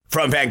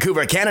From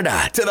Vancouver,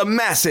 Canada to the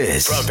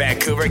masses. From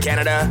Vancouver,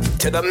 Canada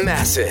to the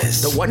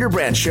masses. The Wonder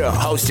Brand Show,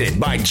 hosted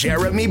by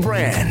Jeremy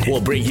Brand,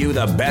 will bring you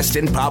the best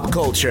in pop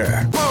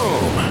culture.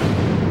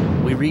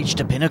 Boom! We reached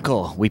a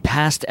pinnacle. We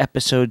passed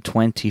episode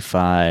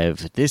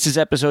 25. This is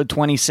episode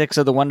 26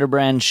 of the Wonder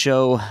Brand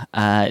Show.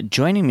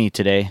 Joining me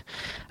today,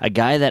 a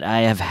guy that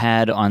I have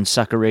had on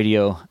Sucker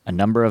Radio a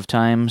number of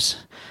times,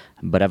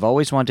 but I've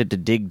always wanted to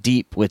dig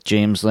deep with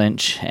James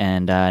Lynch,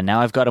 and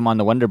now I've got him on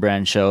the Wonder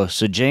Brand Show.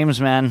 So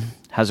James, man,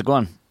 how's it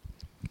going?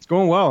 It's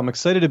going well. I'm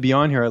excited to be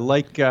on here. I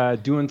like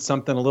doing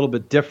something a little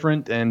bit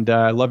different, and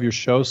I love your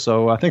show.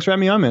 So thanks for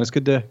having me on, man. It's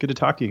good to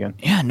talk to you again.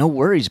 Yeah, no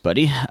worries,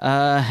 buddy.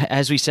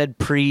 As we said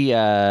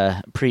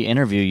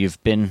pre-interview,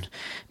 you've been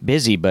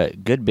busy,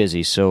 but good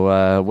busy.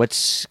 So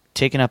what's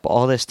taking up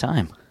all this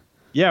time?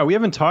 Yeah, we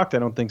haven't talked, I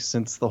don't think,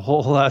 since the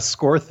whole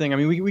score thing. I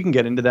mean, we can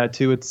get into that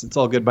too. It's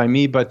all good by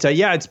me. But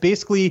yeah, it's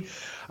basically,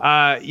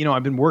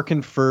 I've been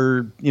working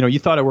for, you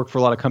thought I worked for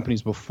a lot of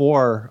companies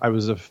before I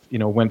was,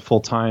 went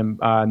full time.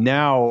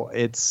 Now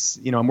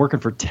it's, I'm working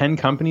for 10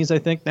 companies, I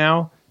think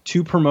now,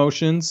 2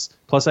 promotions.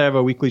 Plus, I have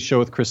a weekly show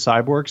with Chris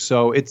Cyborg,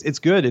 so it's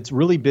good. It's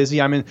really busy.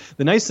 I mean,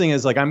 the nice thing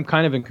is, I'm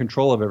kind of in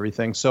control of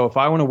everything. So if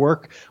I want to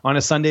work on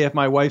a Sunday, if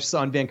my wife's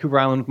on Vancouver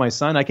Island with my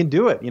son, I can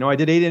do it. I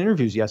did 8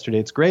 interviews yesterday.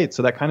 It's great.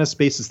 So that kind of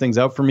spaces things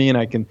out for me, and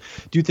I can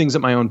do things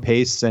at my own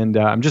pace. And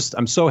I'm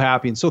so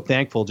happy and so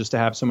thankful just to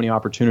have so many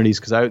opportunities,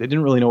 because I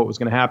didn't really know what was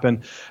going to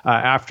happen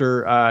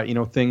after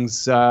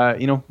things.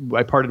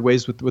 I parted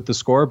ways with the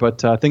score,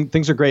 but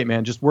things are great,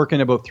 man. Just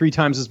working about 3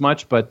 times as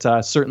much, but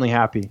certainly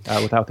happy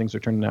with how things are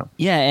turning out.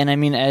 Yeah, and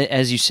I mean,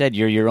 as you said,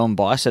 you're your own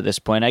boss at this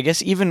point. I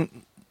guess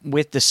even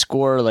with the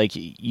score,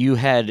 you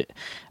had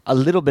a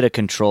little bit of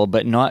control,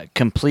 but not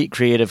complete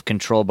creative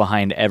control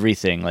behind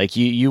everything.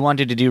 You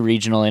wanted to do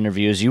regional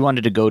interviews, you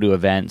wanted to go to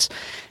events.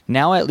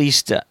 Now at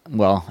least,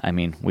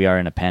 we are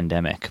in a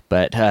pandemic,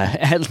 but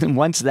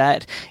once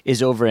that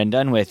is over and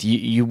done with,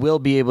 you will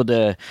be able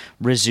to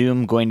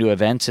resume going to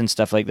events and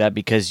stuff like that,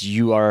 because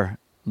you are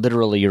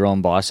literally your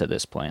own boss at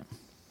this point.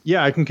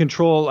 Yeah, I can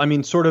control,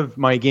 sort of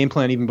my game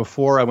plan even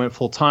before I went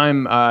full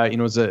time,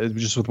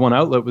 just with one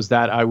outlet, was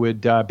that I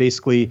would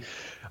basically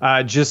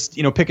just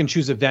pick and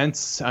choose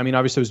events. I mean,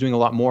 obviously I was doing a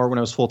lot more when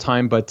I was full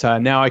time, but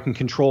now I can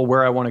control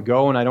where I want to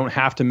go, and I don't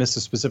have to miss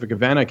a specific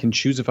event. I can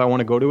choose if I want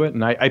to go to it,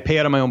 and I pay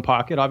out of my own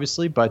pocket,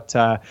 obviously, but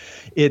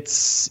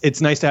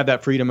it's nice to have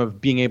that freedom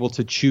of being able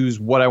to choose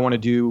what I want to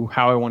do,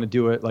 how I want to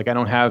do it. I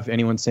don't have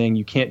anyone saying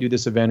you can't do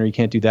this event or you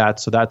can't do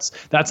that. So that's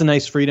a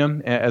nice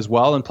freedom as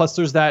well. And plus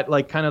there's that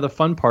kind of the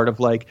fun part of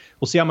we'll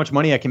see how much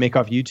money I can make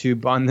off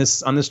YouTube on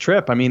this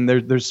trip. I mean,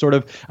 there's sort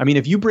of,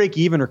 if you break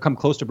even or come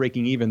close to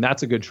breaking even,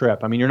 that's a good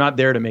trip. I mean, you're not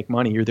there to make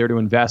money. You're there to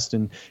invest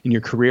in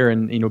your career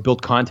and,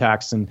 build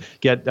contacts and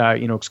get,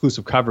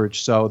 exclusive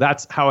coverage. So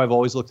that's how I've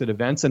always looked at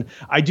events. And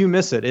I do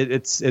miss it.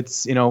 It's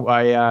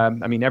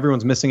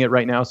everyone's missing it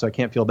right now, so I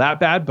can't feel that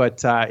bad,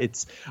 but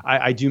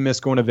I do miss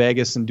going to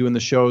Vegas and doing the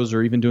shows,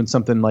 or even doing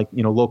something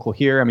local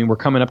here. I mean, we're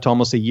coming up to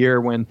almost a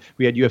year when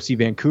we had UFC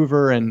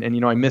Vancouver,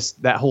 and I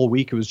missed that whole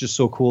week. It was just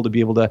so cool to be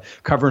able to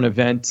cover an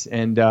event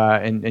and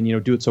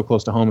do it so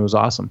close to home. It was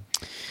awesome.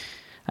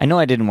 I know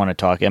I didn't want to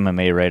talk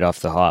MMA right off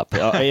the hop.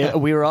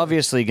 We were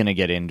obviously going to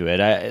get into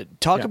it.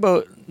 Talk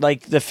about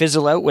the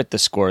fizzle out with the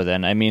score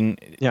then. I mean,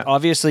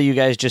 Obviously you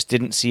guys just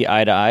didn't see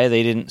eye to eye.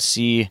 They didn't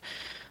see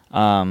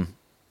the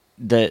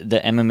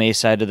MMA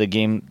side of the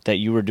game that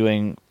you were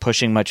doing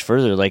pushing much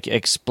further.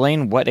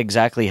 Explain what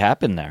exactly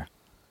happened there.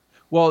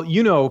 Well,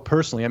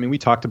 personally, we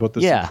talked about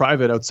this in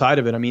private outside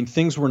of it.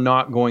 Things were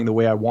not going the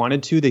way I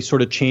wanted to. They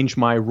sort of changed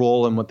my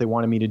role and what they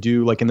wanted me to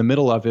do, in the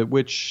middle of it,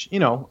 which,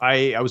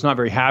 I was not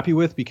very happy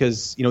with,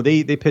 because,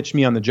 they pitched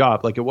me on the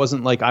job. It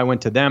wasn't like I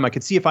went to them. I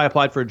could see if I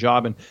applied for a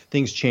job and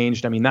things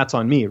changed. That's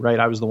on me, right?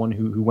 I was the one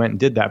who went and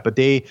did that. But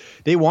they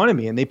wanted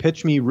me, and they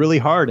pitched me really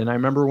hard. And I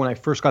remember when I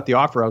first got the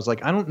offer, I was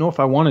like, I don't know if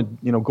I want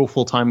to, go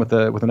full time with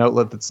an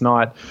outlet that's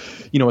not,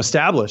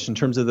 established in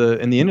terms of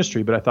in the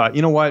industry. But I thought,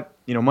 you know what?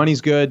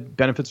 Money's good,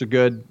 benefits are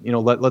good.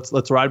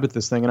 Let's ride with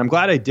this thing. And I'm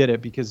glad I did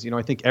it, because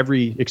I think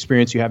every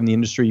experience you have in the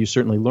industry, you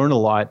certainly learn a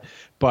lot.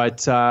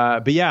 But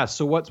yeah.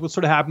 So what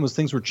sort of happened was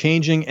things were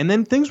changing, and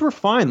then things were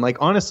fine.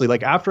 Honestly,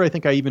 after I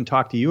think I even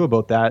talked to you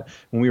about that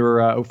when we were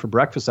out for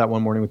breakfast that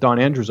one morning with Don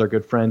Andrews, our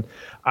good friend.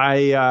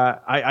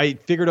 I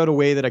figured out a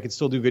way that I could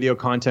still do video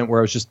content, where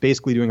I was just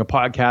basically doing a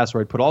podcast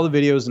where I'd put all the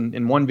videos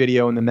in one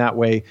video, and then that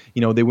way,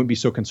 they wouldn't be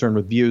so concerned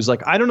with views.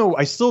 I don't know.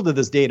 I still to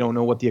this day don't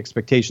know what the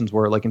expectations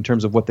were, in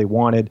terms of what they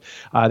wanted.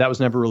 That was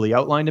never really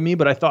outlined to me,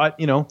 but I thought,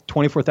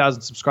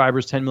 24,000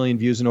 subscribers, 10 million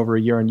views in over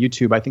a year on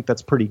YouTube. I think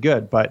that's pretty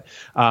good, but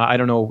I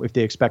don't know if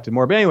they expected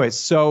more. But anyways,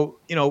 so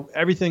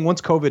everything,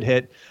 once COVID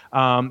hit,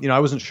 I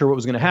wasn't sure what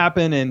was going to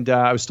happen, and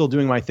I was still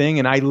doing my thing.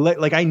 And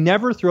I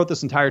never throughout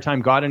this entire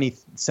time got any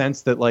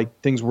sense that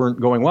like things weren't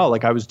going well.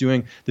 Like I was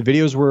doing, the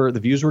views were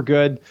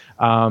good.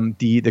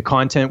 The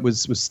content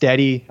was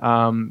steady.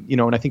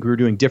 And I think we were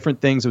doing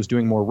different things. I was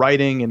doing more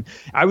writing, and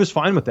I was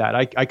fine with that.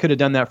 I could have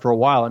done that for a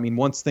while. I mean,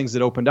 once things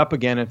had opened up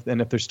again, if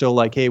they're still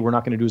like, hey, we're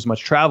not going to do as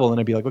much travel, then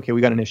I'd be like, okay,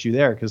 we got an issue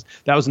there. Because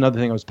that was another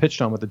thing I was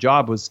pitched on with the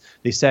job, was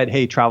they said,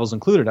 hey, travel's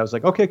included. I was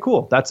like, okay,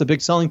 cool. That's a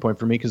big selling point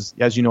for me because,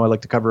 as you know, I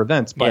like to cover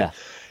events. But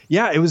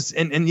yeah, it was,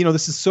 and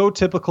this is so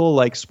typical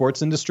like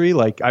sports industry.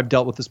 Like I've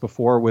dealt with this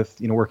before with,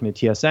 working at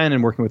TSN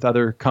and working with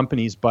other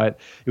companies, but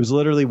it was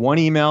literally one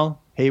email.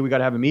 Hey, we got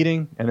to have a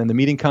meeting. And then the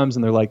meeting comes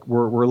and they're like,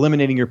 we're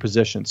eliminating your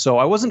position. So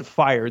I wasn't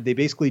fired. They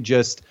basically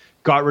just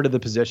got rid of the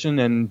position.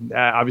 And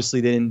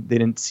obviously they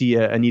didn't see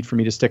a need for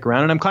me to stick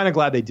around. And I'm kind of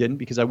glad they didn't,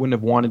 because I wouldn't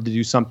have wanted to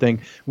do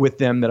something with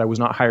them that I was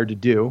not hired to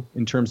do,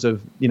 in terms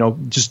of,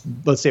 just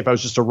let's say if I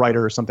was just a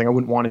writer or something, I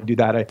wouldn't want to do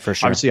that. For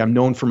sure. Obviously I'm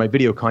known for my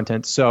video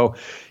content. So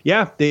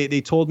yeah,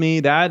 they told me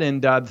that.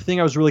 And the thing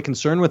I was really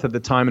concerned with at the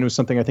time, and it was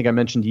something I think I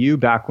mentioned to you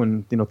back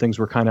when, things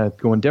were kind of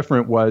going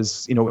different,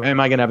 was, am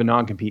I going to have a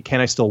non-compete?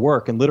 Can I still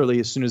work? And literally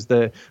as soon as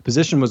the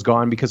position was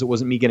gone, because it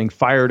wasn't me getting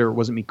fired or it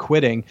wasn't me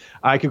quitting,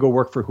 I could go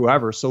work for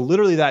whoever. So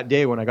literally that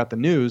day when I got the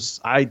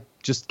news, I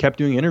just kept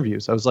doing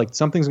interviews. I was like,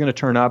 something's going to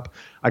turn up.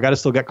 I got to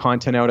still get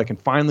content out. I can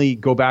finally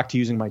go back to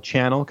using my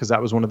channel, because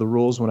that was one of the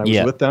rules when I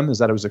was with them, is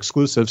that it was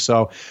exclusive.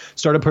 So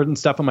started putting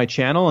stuff on my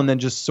channel, and then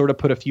just sort of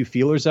put a few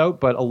feelers out.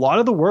 But a lot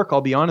of the work,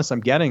 I'll be honest,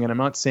 I'm getting, and I'm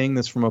not saying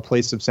this from a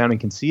place of sounding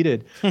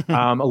conceited.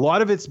 A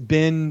lot of it's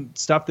been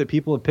stuff that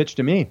people have pitched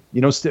to me,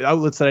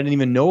 outlets that I didn't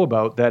even know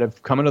about, that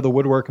have come into the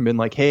woodwork and been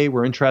like, hey,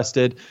 we're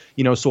interested.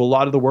 So a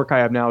lot of the work I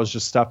have now is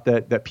just stuff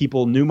that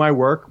people knew my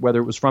work,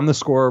 whether it was from the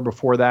score or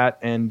before that.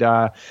 And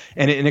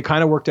it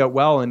kind of worked out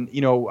well. And,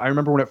 I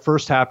remember when it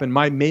first happened,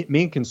 my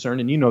main concern,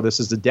 and this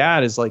as a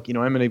dad, is like, I'm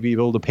going to be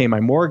able to pay my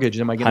mortgage.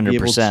 Am I going to be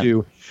able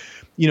to,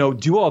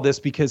 do all this?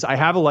 Because I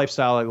have a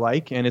lifestyle I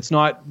like, and it's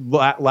not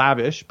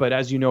lavish, but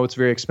as you know, it's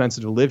very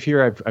expensive to live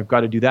here. I've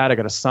got to do that. I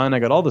got a son. I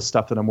got all this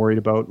stuff that I'm worried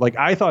about. Like,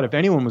 I thought if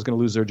anyone was going to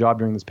lose their job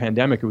during this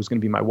pandemic, it was going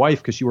to be my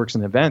wife, because she works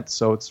in events.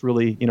 So it's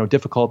really,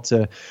 difficult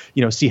to,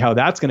 see how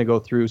that's going to go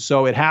through.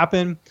 So it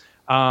happened.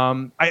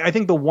 I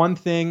think the one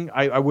thing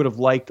I would have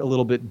liked a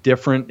little bit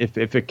different, if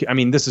it, I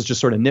mean, this is just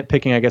sort of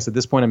nitpicking, I guess, at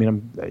this point. I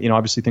mean,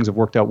 obviously things have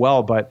worked out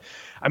well, but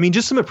I mean,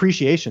 just some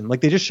appreciation.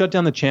 Like, they just shut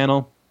down the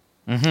channel.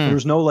 Mm-hmm.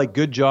 There's no like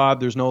good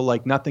job. There's no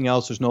like nothing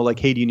else. There's no like,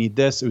 hey, do you need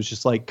this? It was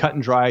just like cut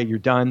and dry. You're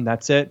done.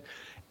 That's it.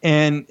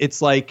 And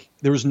it's like,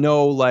 there was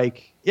no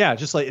like, yeah,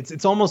 just like,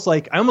 it's almost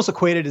like, I almost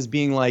equate it as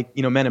being like,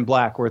 Men in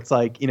Black, where it's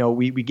like,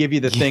 we give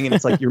you the thing and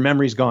it's like your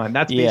memory's gone.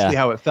 That's basically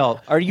how it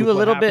felt. Are you a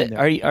little bit,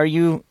 are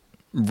you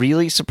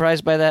really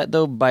surprised by that,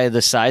 though, by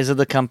the size of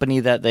the company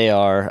that they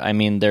are? I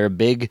mean, they're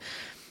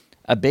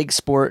a big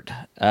sport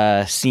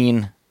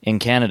scene in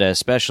Canada,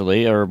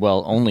 especially, or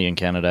well, only in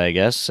Canada, I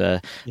guess.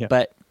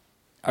 But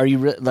are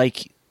you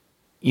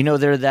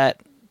they're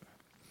that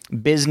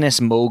business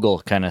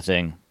mogul kind of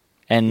thing,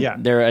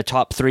 and they're a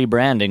top 3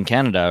 brand in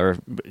Canada, or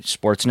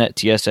Sportsnet,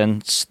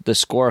 TSN, The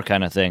Score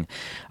kind of thing.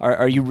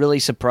 Are you really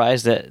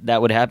surprised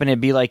that would happen? It'd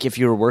be like if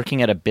you were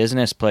working at a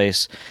business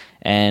place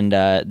and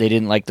they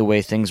didn't like the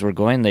way things were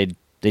going, they'd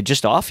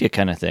just off you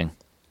kind of thing.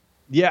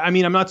 Yeah, I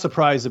mean, I'm not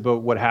surprised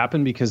about what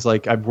happened, because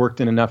like I've worked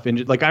in enough,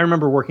 like I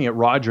remember working at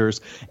Rogers,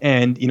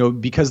 and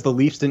because the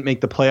Leafs didn't make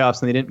the playoffs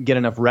and they didn't get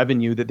enough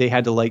revenue, that they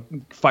had to like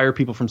fire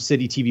people from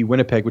City TV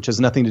Winnipeg, which has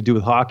nothing to do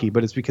with hockey,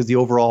 but it's because the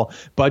overall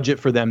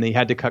budget for them, they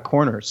had to cut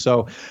corners.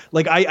 So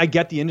like I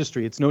get the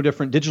industry. It's no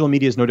different. Digital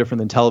media is no different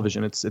than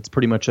television. It's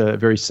pretty much a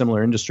very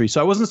similar industry. So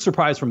I wasn't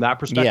surprised from that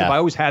perspective. I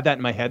always had that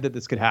in my head that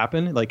this could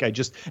happen. Like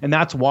and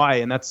that's why,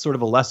 and that's sort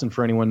of a lesson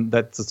for anyone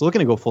that's looking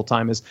to go full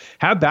time, is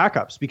have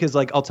backups, because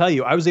like I'll tell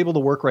you, I was able to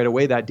work right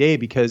away that day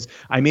because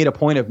I made a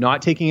point of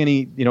not taking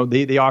any,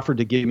 they offered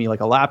to give me like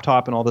a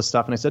laptop and all this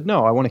stuff. And I said,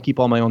 no, I want to keep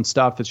all my own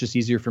stuff. It's just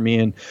easier for me.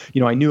 And,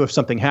 I knew if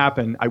something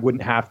happened, I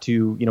wouldn't have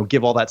to,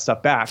 give all that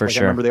stuff back. For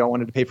sure. I remember they all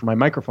wanted to pay for my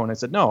microphone. I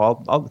said,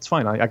 no, it's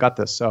fine. I got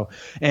this. So,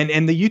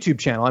 and the YouTube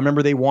channel, I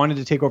remember they wanted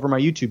to take over my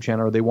YouTube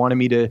channel, or they wanted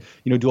me to,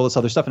 do all this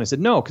other stuff. And I said,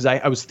 no, because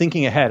I was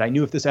thinking ahead. I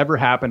knew if this ever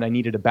happened, I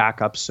needed a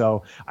backup.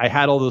 So I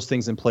had all those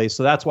things in place.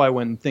 So that's why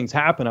when things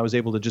happened, I was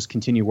able to just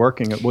continue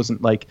working. It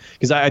wasn't like,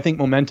 because I think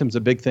momentum's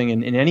a big thing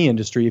in any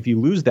industry. If you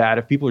lose that,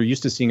 if people are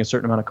used to seeing a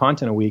certain amount of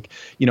content a week,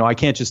 I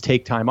can't just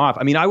take time off.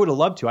 I mean, I would have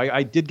loved to.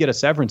 I did get a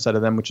severance out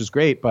of them, which is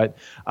great. But,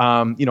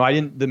 I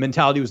didn't, the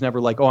mentality was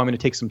never like, oh, I'm going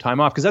to take some time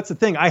off. Because that's the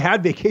thing. I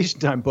had vacation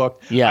time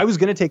booked. Yeah. I was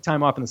going to take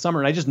time off in the summer,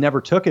 and I just never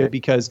took it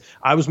because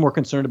I was more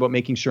concerned about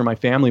making sure my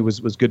family was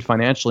good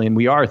financially. And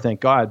we are,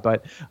 thank God.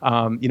 But,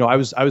 I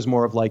was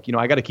more of like,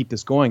 I got to keep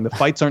this going. The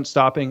fights aren't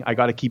stopping. I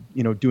got to keep,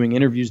 doing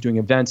interviews, doing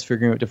events,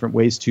 figuring out different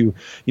ways to,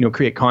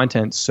 create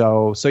content.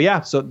 So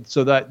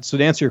to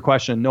answer your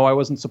question, no, I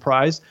wasn't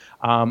surprised.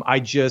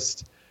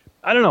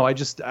 I don't know.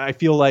 I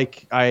feel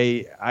like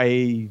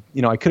I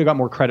could have got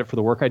more credit for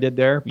the work I did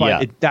there,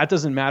 but that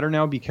doesn't matter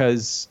now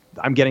because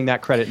I'm getting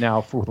that credit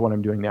now for what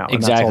I'm doing now.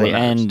 Exactly.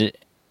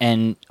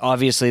 And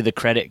obviously the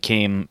credit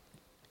came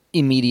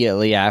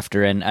immediately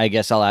after, and I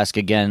guess I'll ask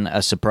again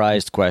a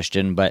surprised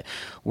question, but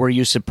were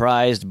you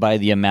surprised by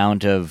the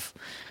amount of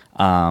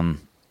how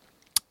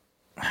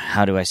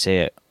do I say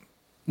it?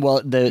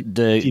 Well,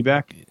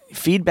 the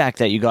feedback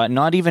that you got,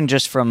 not even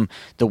just from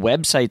the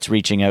websites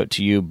reaching out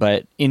to you,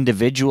 but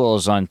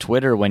individuals on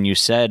Twitter when you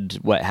said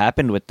what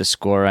happened with the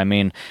score. I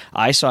mean,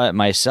 I saw it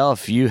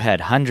myself. You had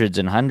hundreds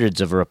and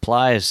hundreds of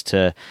replies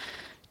to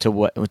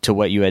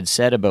what you had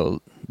said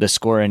about the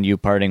score and you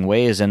parting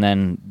ways, and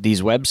then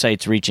these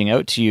websites reaching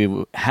out to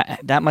you.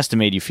 That must have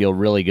made you feel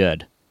really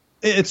good.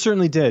 It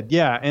certainly did,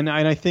 yeah. And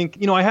I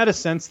think, I had a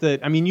sense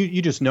that, I mean,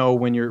 you just know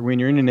when you're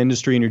in an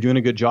industry and you're doing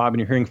a good job and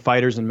you're hearing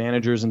fighters and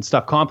managers and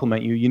stuff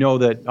compliment you, you know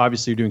that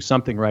obviously you're doing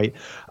something right.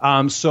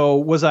 So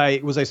was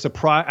I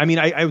surprised? I mean,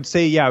 I would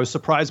say, I was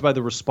surprised by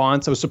the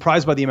response. I was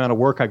surprised by the amount of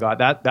work I got.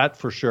 That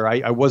for sure.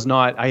 I was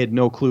not. I had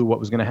no clue what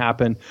was going to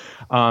happen,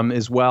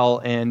 as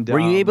well. And were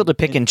you able to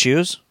pick and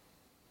choose?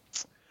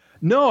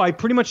 No, I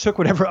pretty much took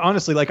whatever,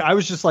 honestly, like I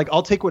was just like,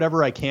 I'll take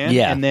whatever I can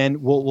and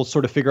then we'll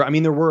sort of figure out. I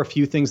mean, there were a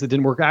few things that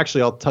didn't work.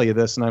 Actually, I'll tell you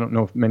this, and I don't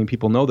know if many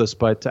people know this,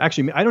 but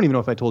actually, I don't even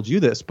know if I told you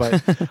this,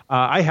 but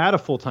I had a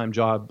full-time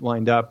job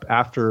lined up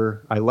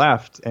after I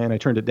left and I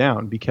turned it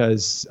down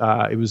because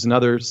it was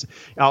another,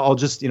 I'll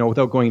just,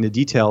 without going into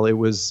detail, it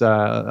was,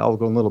 I'll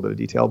go in a little bit of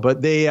detail,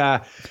 but they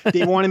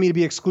wanted me to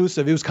be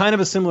exclusive. It was kind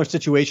of a similar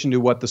situation to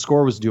what the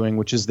Score was doing,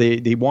 which is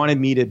they wanted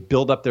me to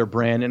build up their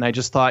brand. And I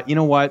just thought, you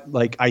know what,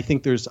 like, I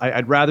think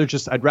I'd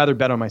rather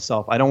bet on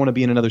myself. I don't want to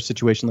be in another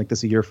situation like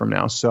this a year from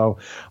now. So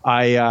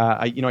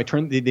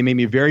they made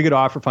me a very good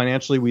offer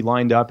financially. We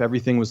lined up,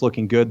 everything was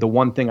looking good. The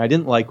one thing I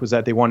didn't like was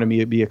that they wanted me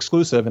to be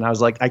exclusive. And I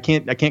was like, I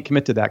can't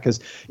commit to that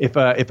because if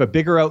a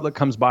bigger outlet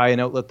comes by,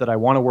 an outlet that I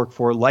want to work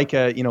for, like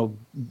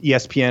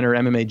ESPN or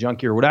MMA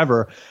Junkie or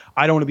whatever,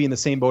 I don't want to be in the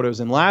same boat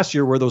as in last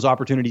year where those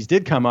opportunities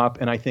did come up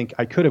and I think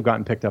I could have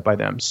gotten picked up by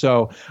them.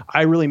 So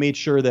I really made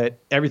sure that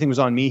everything was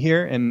on me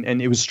here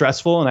and it was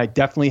stressful. And I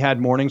definitely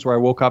had mornings where I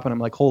woke up and I'm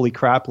like, holy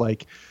crap,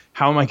 like,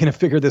 how am I going to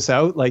figure this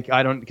out? Like,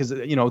 because,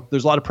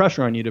 there's a lot of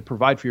pressure on you to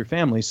provide for your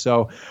family.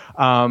 So,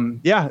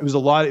 it was a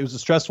lot. It was a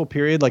stressful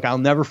period. Like, I'll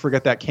never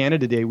forget that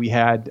Canada Day we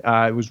had.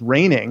 It was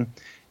raining.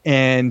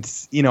 And,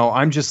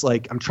 I'm just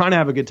like, I'm trying to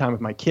have a good time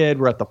with my kid.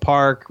 We're at the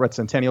park. We're at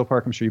Centennial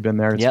Park. I'm sure you've been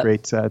there. It's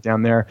great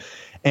down there.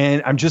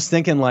 And I'm just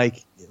thinking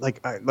obviously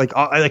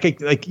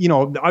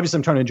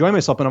I'm trying to enjoy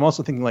myself, but I'm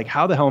also thinking like,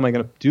 how the hell am I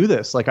going to do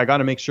this? Like, I got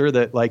to make sure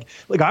that like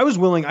I was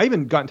willing. I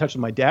even got in touch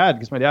with my dad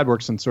because my dad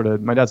works in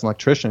my dad's an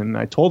electrician. And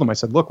I told him, I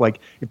said, look, like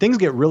if things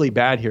get really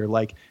bad here,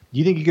 like, do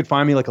you think you could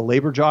find me like a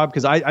labor job?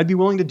 Because I'd be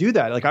willing to do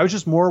that. Like, I was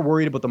just more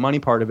worried about the money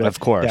part of it. Of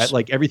course. That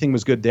like everything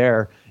was good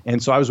there.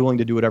 And so I was willing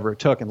to do whatever it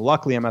took. And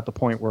luckily I'm at the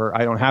point where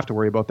I don't have to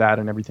worry about that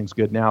and everything's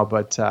good now.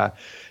 But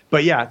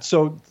yeah,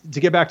 so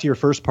to get back to your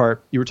first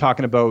part, you were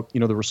talking about,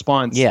 the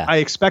response. Yeah. I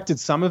expected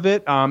some of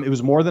it. It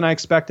was more than I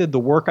expected. The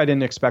work, I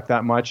didn't expect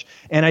that much.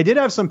 And I did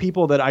have some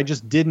people that I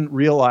just didn't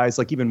realize,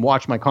 like even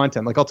watch my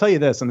content. Like I'll tell you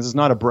this, and this is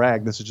not a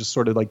brag. This is just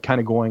sort of like kind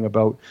of going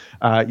about,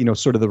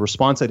 sort of the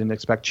response I didn't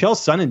expect.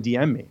 Chael's son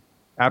DM'd me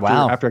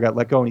after I got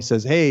let go. And he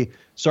says, hey,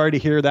 sorry to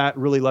hear that.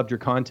 Really loved your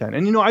content.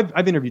 And,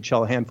 I've interviewed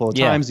Chael a handful of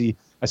times.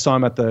 I saw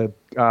him at the,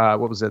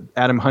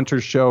 Adam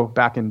Hunter's show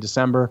back in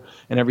December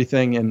and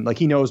everything. And like,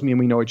 he knows me and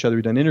we know each other.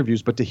 We've done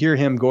interviews, but to hear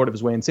him go out of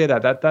his way and say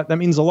that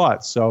means a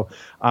lot. So,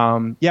 I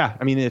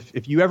mean,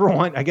 if you ever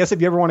want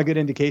a good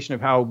indication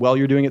of how well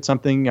you're doing at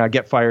something,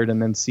 get fired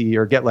and then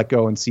get let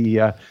go and see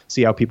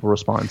how people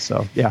respond.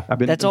 So yeah,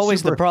 that's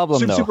always the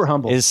problem though, super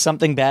humble. Is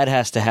something bad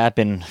has to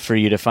happen for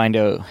you to find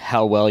out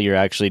how well you're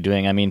actually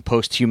doing. I mean,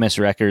 posthumous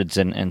records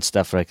and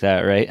stuff like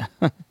that, right?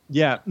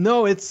 Yeah,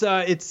 no, it's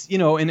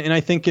and I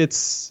think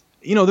it's,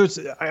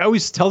 I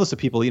always tell this to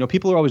people,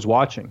 people are always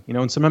watching,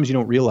 and sometimes you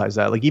don't realize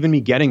that. Like even me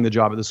getting the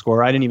job at the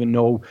Score, I didn't even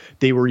know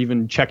they were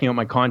even checking out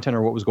my content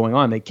or what was going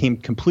on. They came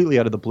completely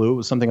out of the blue. It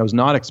was something I was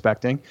not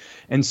expecting.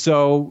 And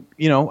so,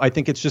 I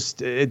think it's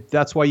just,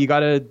 that's why you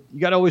gotta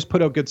always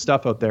put out good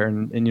stuff out there.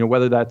 And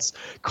whether that's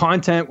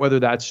content, whether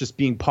that's just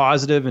being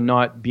positive and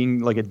not being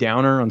like a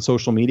downer on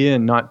social media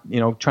and not,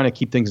 trying to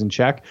keep things in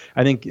check.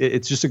 I think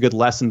it's just a good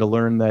lesson to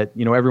learn that,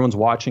 everyone's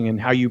watching and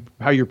how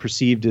you're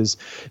perceived is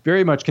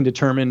very much can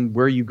determine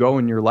where you go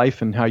in your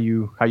life and how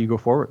you go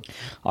forward.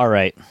 All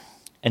right.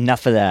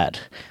 Enough of that.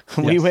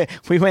 Yes.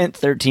 We went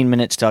 13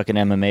 minutes talking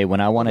MMA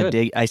when I want to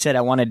dig. I said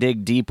I want to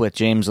dig deep with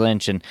James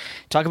Lynch and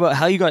talk about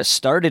how you got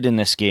started in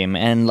this game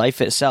and life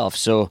itself.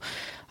 So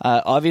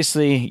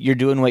obviously you're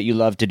doing what you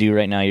love to do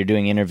right now. You're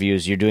doing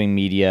interviews, you're doing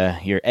media,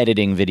 you're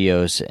editing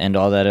videos and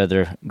all that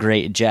other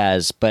great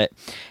jazz. But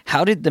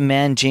how did the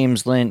man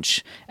James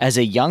Lynch as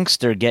a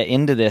youngster get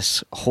into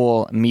this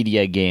whole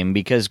media game?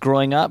 Because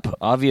growing up,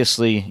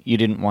 obviously you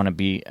didn't want to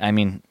be,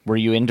 were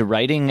you into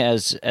writing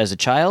as a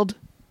child?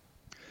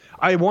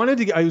 I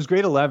was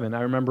grade 11.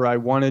 I remember I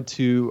wanted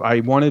to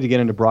get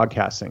into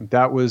broadcasting.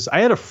 I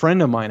had a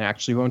friend of mine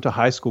actually who I went to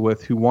high school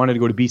with who wanted to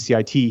go to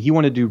BCIT. He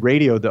wanted to do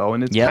radio though.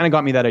 And it kind of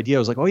got me that idea. I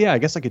was like, oh yeah, I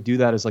guess I could do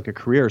that as like a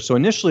career. So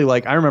initially,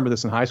 like I remember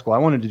this in high school, I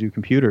wanted to do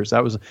computers.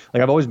 That was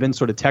like, I've always been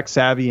sort of tech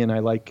savvy, and I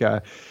like,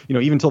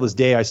 even till this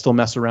day, I still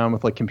mess around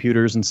with like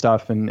computers and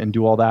stuff and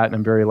do all that. And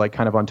I'm very like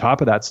kind of on top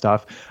of that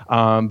stuff.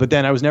 But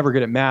then I was never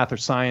good at math or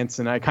science.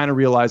 And I kind of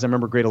realized, I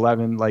remember grade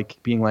 11, like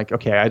being like,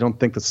 okay, I don't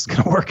think this is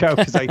going to work out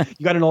because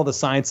you got into all the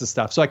science and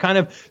stuff. So I kind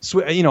of,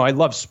 I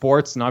love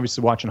sports and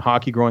obviously watching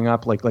hockey growing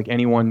up, like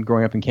anyone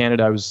growing up in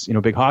Canada, I was,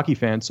 a big hockey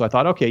fan. So I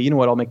thought, okay, you know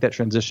what, I'll make that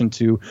transition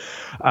to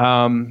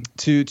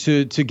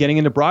getting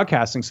into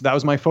broadcasting. So that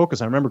was my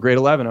focus. I remember grade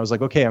 11, I was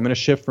like, okay, I'm going to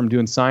shift from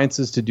doing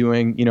sciences to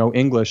doing,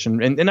 English.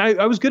 And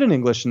I was good in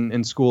English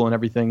in school and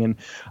everything. And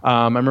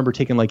I remember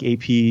taking like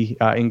AP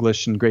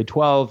English in grade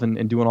 12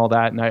 and doing all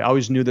that. And I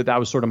always knew that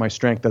was sort of my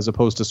strength as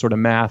opposed to sort of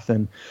math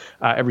and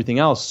everything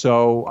else.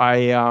 So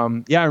I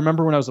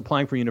remember when I was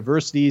applying for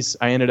universities,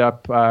 I ended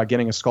up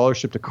getting a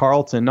scholarship to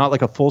Carleton, not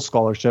like a full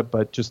scholarship,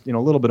 but just, a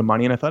little bit of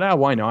money. And I thought,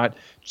 why not?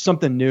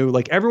 Something new.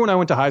 Like everyone I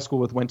went to high school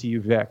with went to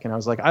UVic. And I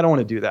was like, I don't want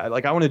to do that.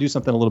 Like I want to do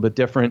something a little bit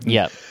different.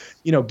 And,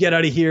 get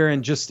out of here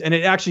and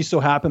it actually so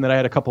happened that I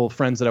had a couple of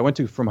friends that I went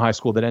to from high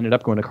school that ended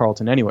up going to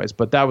Carleton anyways,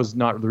 but that was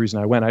not the reason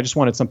I went. I just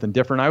wanted something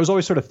different. I was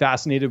always sort of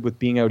fascinated with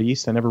being out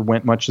east. I never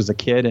went much as a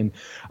kid. And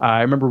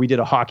I remember we did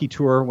a hockey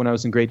tour when I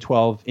was in grade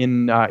 12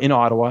 in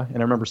Ottawa. And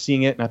I remember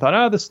seeing it and I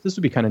thought, this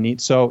would be kind of neat.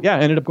 So I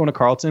ended up going to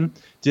Carleton,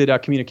 did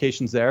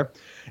communications there.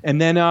 And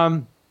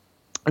then,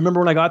 I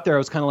remember when I got there, I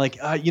was kind of like,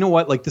 you know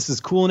what, like this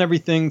is cool and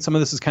everything. Some of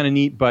this is kind of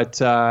neat,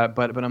 but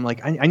I'm like,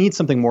 I need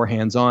something more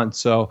hands-on.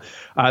 So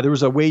there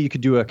was a way you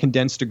could do a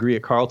condensed degree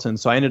at Carleton.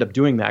 So I ended up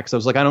doing that because I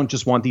was like, I don't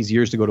just want these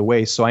years to go to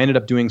waste. So I ended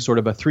up doing sort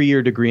of a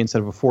 3-year degree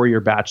instead of a 4-year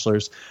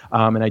bachelor's.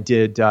 And I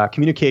did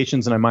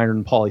communications and I minored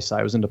in poli-sci.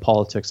 I was into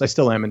politics. I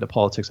still am into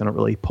politics. I don't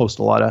really post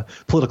a lot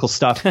of political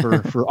stuff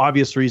for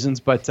obvious reasons.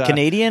 But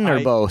Canadian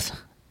or both?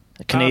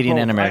 Canadian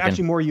and American.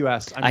 Actually, more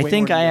U.S. I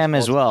think I am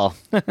as well.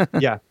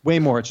 Yeah, way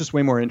more. It's just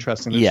way more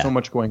interesting. There's so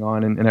much going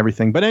on and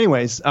everything. But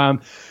anyways,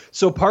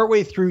 so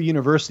partway through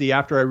university,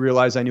 after I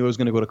realized I knew I was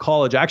going to go to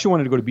college, I actually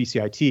wanted to go to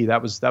BCIT.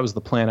 That was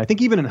the plan. I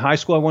think even in high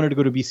school, I wanted to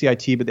go to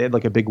BCIT, but they had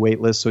like a big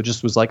wait list. So it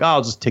just was like,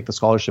 I'll just take the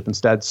scholarship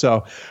instead.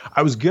 So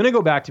I was going to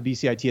go back to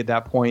BCIT at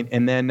that point.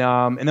 And then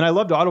I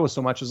loved Ottawa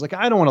so much. I was like,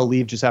 I don't want to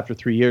leave just after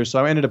 3 years.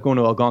 So I ended up going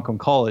to Algonquin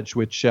College,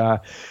 which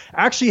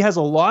actually has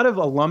a lot of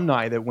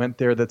alumni that went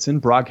there that's in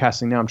broadcasting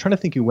now. I'm trying to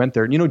think who went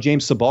there.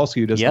 James Sobalski,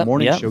 who does the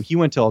morning show, he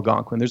went to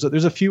Algonquin. There's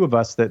a few of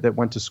us that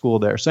went to school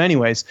there. So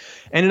anyways,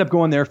 ended up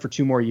going there for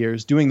 2 more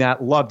years, doing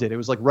that, loved it. It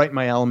was like right in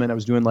my element. I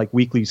was doing like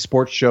weekly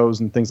sports shows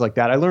and things like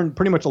that. I learned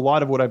pretty much a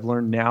lot of what I've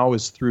learned now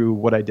is through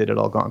what I did at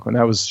Algonquin.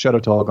 That was shout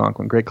out to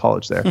Algonquin, great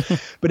college there.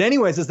 But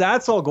anyways, as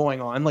that's all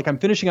going on, like I'm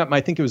finishing up I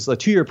think it was a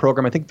 2-year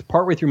program. I think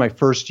partway through my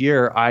first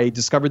year, I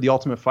discovered The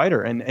Ultimate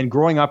Fighter. And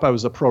growing up, I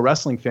was a pro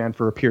wrestling fan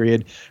for a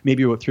period,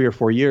 maybe about 3 or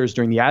 4 years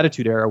during the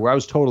Attitude Era, where I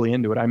was totally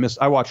into it.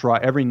 I watched Raw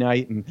every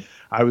night, and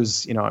I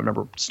was, I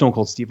remember Stone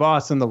Cold Steve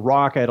Austin, The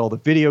Rock. I had all the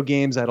video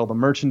games, I had all the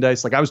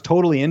merchandise. Like I was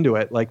totally into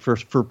it, like for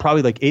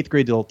probably like 8th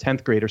grade till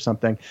 10th grade or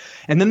something.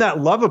 And then that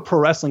love of pro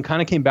wrestling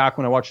kind of came back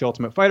when I watched The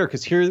Ultimate Fighter,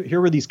 because here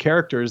were these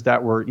characters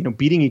that were,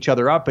 beating each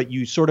other up, but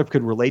you sort of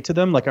could relate to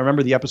them. Like I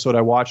remember the episode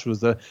I watched was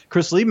the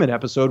Chris Liebman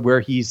episode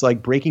where he's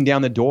like breaking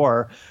down the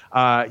door,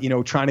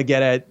 trying to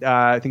get at,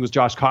 I think it was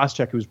Josh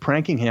Koscheck who was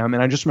pranking him.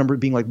 And I just remember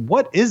being like,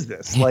 what is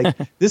this? Like,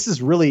 this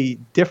is really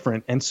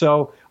different. And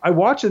so I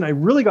watched it and I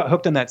really got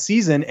hooked on that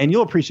season. And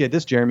you'll appreciate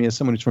this, Jeremy, as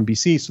someone who's from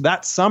BC. So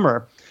that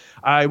summer,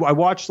 I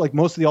watched like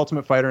most of The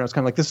Ultimate Fighter, and I was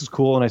kind of like, this is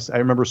cool. And I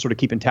remember sort of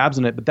keeping tabs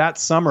on it. But that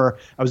summer,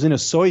 I was in a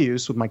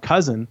Soyuz with my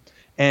cousin,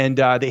 and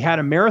they had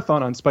a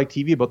marathon on Spike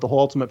TV about the whole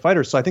Ultimate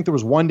Fighter. So I think there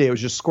was one day it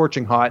was just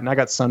scorching hot, and I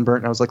got sunburnt,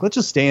 and I was like, let's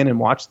just stay in and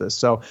watch this.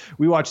 So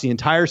we watched the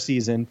entire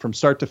season from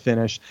start to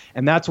finish,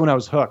 and that's when I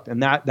was hooked.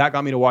 And that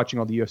got me to watching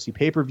all the UFC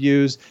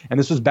pay-per-views. And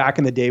this was back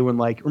in the day when,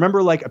 like,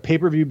 remember like a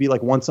pay-per-view would be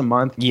like once a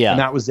month, and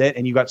that was it.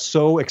 And you got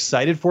so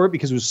excited for it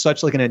because it was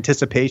such like an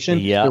anticipation.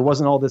 Yeah. There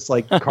wasn't all this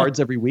like cards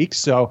every week.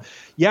 So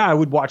yeah, I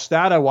would watch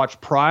that. I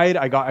watched Pride.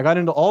 I got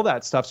into all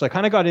that stuff. So I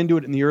kind of got into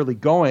it in the early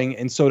going.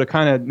 And so to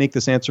kind of make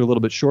this answer a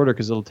little bit shorter,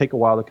 because it'll take a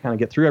while to kind of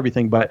get through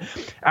everything. But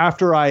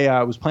after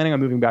I was planning on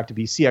moving back to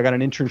BC, I got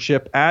an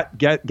internship at,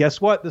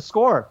 guess what? The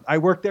Score. I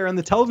worked there on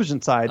the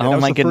television side. And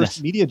that was the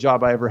first media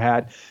job I ever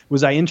had.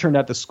 Was I interned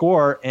at the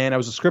Score, and I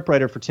was a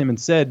scriptwriter for Tim and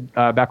Sid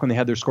back when they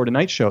had their Score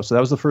Tonight show. So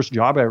that was the first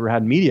job I ever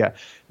had in media.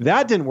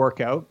 That didn't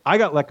work out. I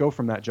got let go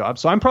from that job.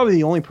 So I'm probably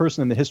the only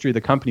person in the history of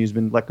the company who's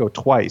been let go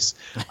twice.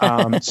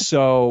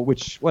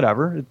 Which,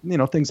 whatever,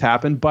 things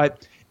happen.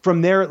 But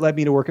from there, it led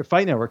me to work at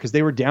Fight Network, because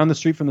they were down the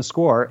street from the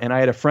Score. And I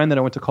had a friend that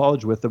I went to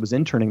college with that was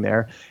interning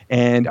there.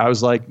 And I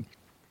was like,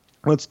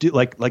 let's do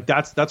like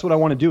that's what I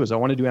want to do. Is I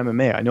want to do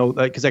MMA. I know,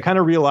 because I kind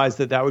of realized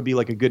that would be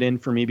like a good in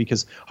for me,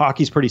 because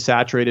hockey's pretty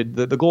saturated.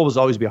 The goal was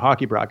always to be a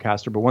hockey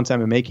broadcaster, but once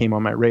MMA came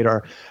on my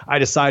radar, I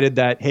decided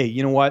that, hey,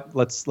 you know what,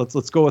 let's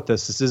go with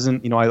this. This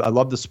isn't, I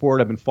love the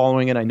sport. I've been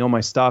following it. I know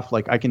my stuff.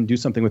 Like, I can do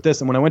something with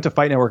this. And when I went to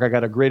Fight Network, I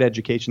got a great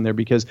education there,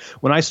 because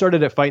when I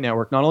started at Fight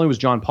Network, not only was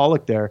John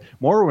Pollock there,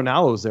 Mauro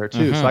Ranallo was there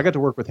too. So I got to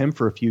work with him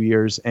for a few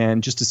years,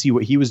 and just to see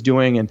what he was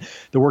doing and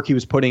the work he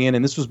was putting in.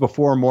 And this was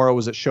before Mauro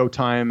was at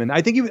Showtime, and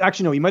I think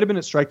he might have been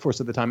at Strikeforce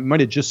at the time. He might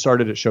have just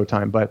started at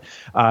Showtime, but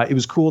it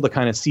was cool to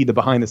kind of see the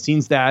behind the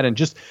scenes and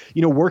just,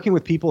 working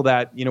with people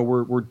that,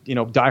 were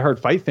diehard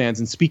fight fans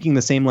and speaking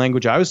the same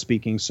language I was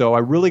speaking. So I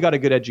really got a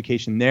good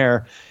education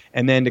there.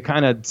 And then to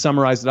kind of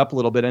summarize it up a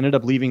little bit, I ended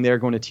up leaving there,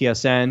 going to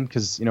TSN,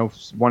 because,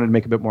 wanted to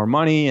make a bit more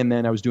money. And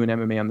then I was doing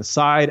MMA on the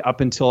side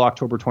up until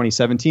October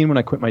 2017, when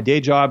I quit my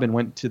day job and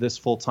went to this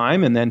full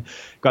time, and then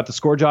got the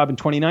Score job in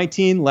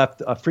 2019,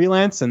 left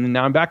freelance, and then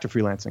now I'm back to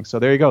freelancing. So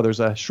there you go. There's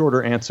a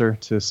shorter answer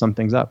to sum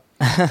things up.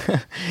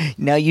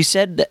 Now, you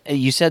said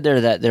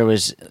there that there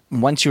was,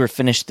 once you were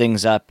finished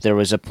things up, there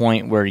was a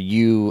point where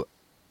you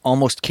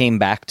almost came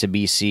back to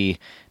BC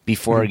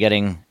before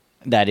getting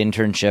that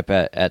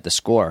internship at the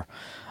Score.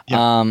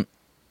 Yep.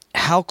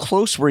 How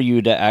close were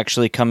you to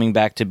actually coming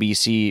back to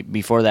BC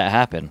before that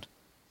happened?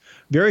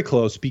 Very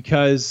close,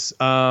 because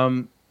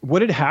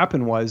what had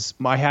happened was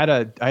I had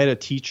a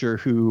teacher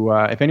who,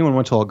 if anyone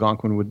went to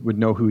Algonquin would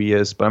know who he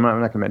is, but I'm not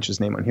going to mention his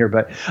name on here.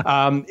 But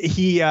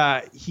he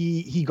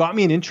got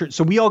me an intern.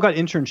 So we all got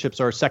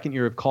internships our second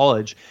year of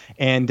college,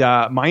 and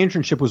my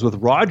internship was with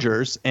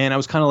Rogers, and I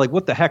was kind of like,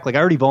 what the heck? Like, I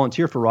already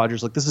volunteer for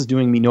Rogers. Like, this is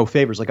doing me no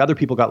favors. Like, other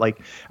people got,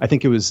 like, I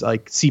think it was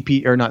like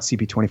CP, or not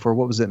CP24.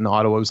 What was it in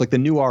Ottawa? It was like the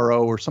New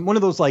RO or one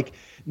of those like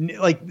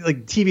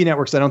TV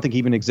networks I don't think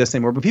even exist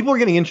anymore. But people were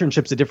getting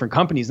internships at different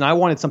companies, and I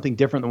wanted something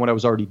different than what I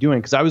was already doing,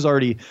 because I was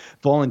already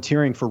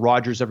volunteering for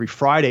Rogers every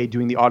Friday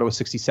doing the Ottawa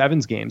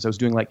 67s games. I was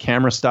doing like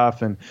camera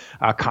stuff and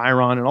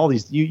Chiron and all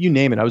these, you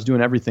name it. I was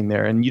doing everything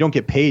there, and you don't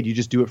get paid. You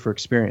just do it for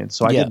experience.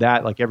 So I did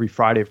that like every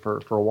Friday for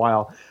a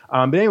while.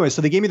 But anyway,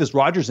 so they gave me this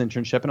Rogers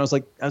internship, and I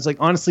was like,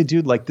 honestly,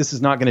 dude, like, this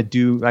is not going to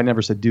do. I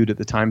never said dude at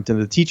the time to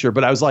the teacher,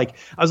 but I was like,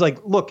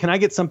 look, can I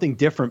get something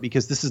different,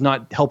 because this is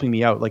not helping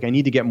me out. Like, I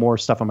need to get more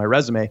stuff on my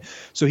resume.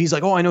 So he's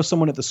like, oh, I know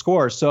someone at the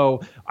Score.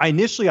 So I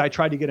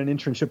tried to get an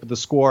internship at the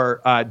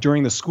Score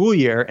during the school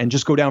year and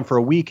just go down for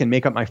a week and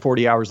make up my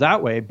 40 hours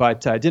that way.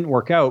 But it didn't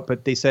work out.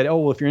 But they said, oh,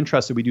 well, if you're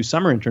interested, we do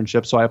summer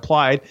internships. So I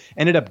applied,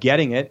 ended up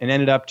getting it, and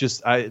ended up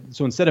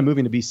so instead of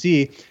moving to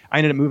BC, I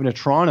ended up moving to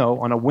Toronto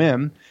on a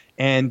whim.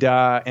 And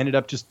ended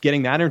up just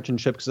getting that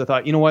internship, because I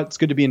thought, you know what, it's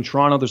good to be in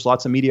Toronto. There's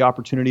lots of media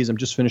opportunities. I'm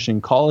just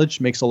finishing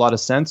college. Makes a lot of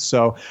sense.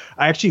 So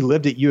I actually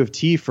lived at U of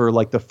T for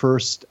like the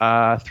first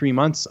 3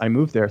 months I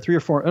moved there. 3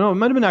 or 4. No, it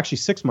might have been actually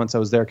 6 months I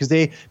was there, because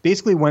they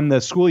basically, when the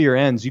school year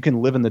ends, you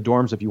can live in the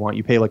dorms if you want.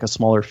 You pay like a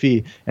smaller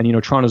fee. And,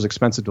 Toronto's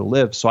expensive to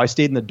live. So I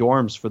stayed in the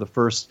dorms for the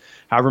first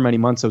however many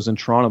months I was in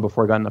Toronto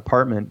before I got an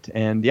apartment.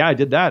 And yeah, I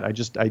did that. I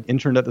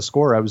interned at the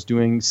Score. I was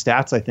doing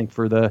stats, I think,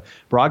 for the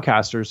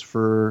broadcasters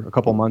for a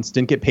couple months.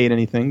 Didn't get paid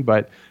anything,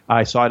 but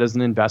I saw it as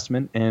an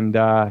investment, and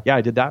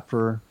I did that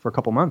for a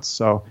couple months.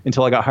 So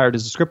until I got hired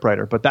as a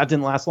scriptwriter, but that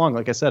didn't last long.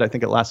 Like I said, I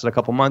think it lasted a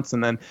couple months,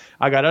 and then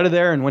I got out of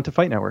there and went to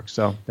Fight Network.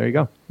 So there you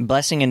go.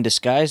 Blessing in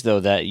disguise,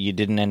 though, that you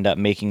didn't end up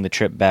making the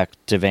trip back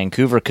to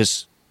Vancouver,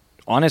 because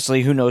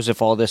honestly, who knows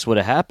if all this would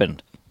have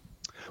happened.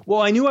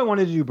 Well, I knew I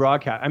wanted to do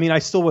broadcast. I mean, I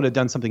still would have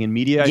done something in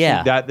media. I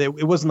think that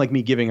it wasn't like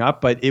me giving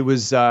up, but it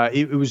was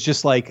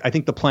just like, I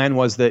think the plan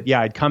was that,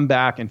 I'd come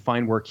back and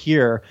find work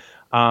here.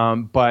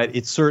 But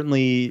it's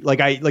certainly like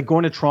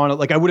going to Toronto,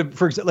 like I would have,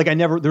 for example,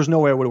 like there's no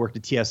way I would have worked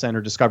at TSN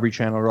or Discovery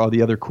Channel or all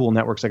the other cool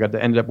networks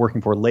ended up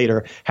working for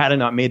later had I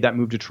not made that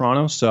move to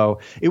Toronto. So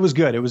it was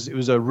good. It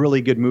was a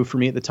really good move for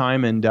me at the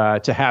time, and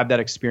to have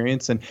that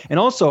experience, and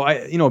also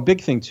a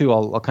big thing too,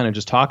 I'll kind of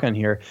just talk on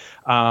here.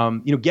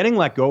 Getting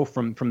let go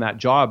from that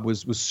job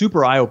was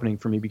super eye opening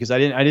for me, because I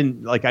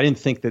didn't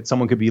think that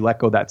someone could be let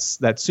go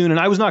that soon, and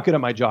I was not good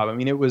at my job. I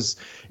mean,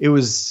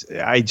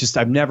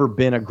 I've never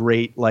been a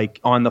great like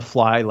on the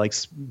fly, like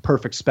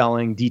perfect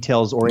spelling,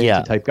 details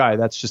oriented type guy.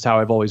 That's just how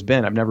I've always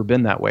been. I've never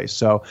been that way.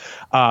 So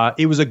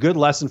it was a good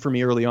lesson for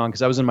me early on,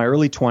 because I was in my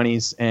early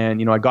 20s,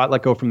 and I got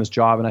let go from this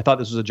job, and I thought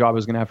this was a job I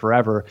was going to have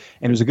forever,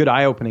 and it was a good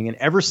eye opening. And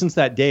ever since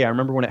that day, I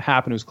remember when it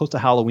happened, it was close to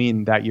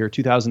Halloween that year,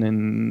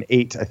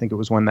 2008, I think it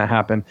was when that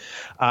happened.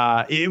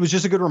 It was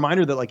just a good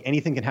reminder that like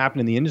anything can happen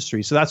in the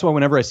industry. So that's why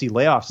whenever I see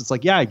layoffs, it's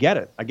like, I get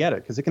it,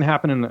 because it can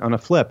happen on a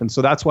flip. And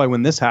so that's why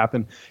when this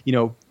happened,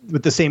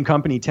 with the same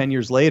company 10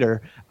 years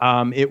later,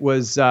 it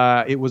was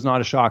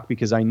not a shock,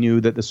 because I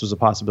knew that this was a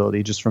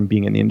possibility just from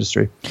being in the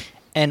industry.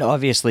 And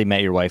obviously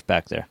met your wife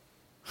back there.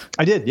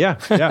 I did. Yeah,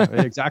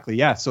 exactly.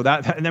 Yeah. So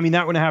that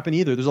wouldn't happen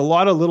either. There's a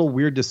lot of little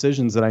weird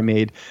decisions that I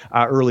made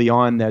early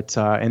on that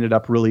ended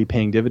up really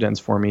paying dividends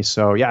for me.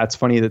 So yeah, it's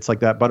funny. That's like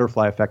that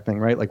butterfly effect thing,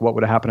 right? Like what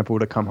would have happened if I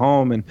would have come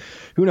home, and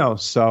who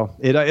knows? So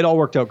it all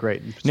worked out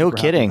great. No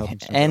kidding.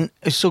 And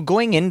so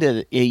going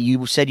into it,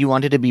 you said you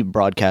wanted to be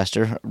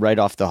broadcaster right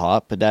off the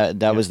hop, but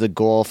that was the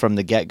goal from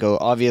the get-go.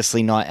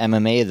 Obviously not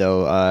MMA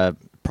though,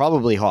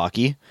 probably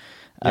hockey.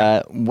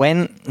 Yeah.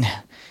 When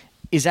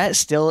is that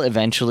still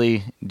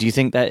eventually, do you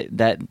think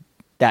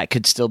that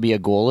could still be a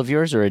goal of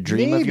yours or a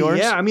dream of yours?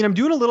 Yeah, I mean, I'm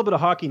doing a little bit of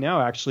hockey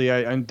now, actually.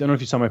 I don't know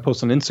if you saw my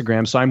post on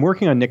Instagram. So I'm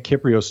working on Nick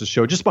Kiprios'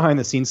 show, just behind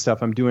the scenes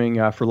stuff I'm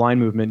doing for Line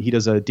Movement. He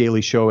does a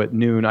daily show at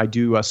noon. I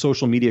do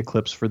social media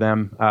clips for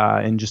them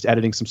and just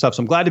editing some stuff.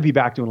 So I'm glad to be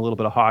back doing a little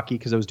bit of hockey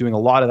because I was doing a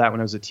lot of that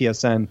when I was at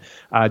TSN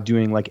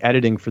doing like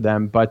editing for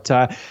them. But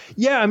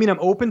yeah, I mean, I'm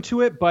open to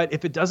it. But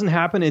if it doesn't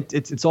happen,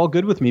 it's all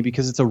good with me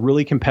because it's a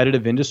really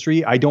competitive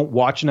industry. I don't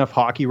watch enough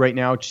hockey right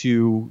now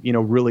to,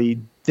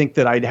 really think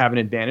that I'd have an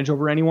advantage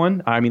over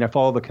anyone. I mean, I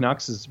follow the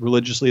Canucks as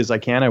religiously as I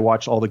can. I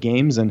watch all the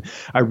games and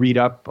I read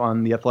up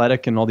on The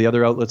Athletic and all the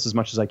other outlets as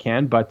much as I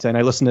can. And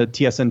I listen to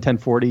TSN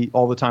 1040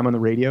 all the time on the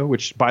radio,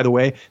 which, by the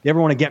way, if they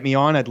ever want to get me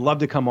on, I'd love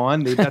to come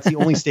on. That's the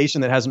only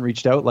station that hasn't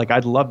reached out. Like,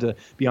 I'd love to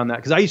be on that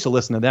because I used to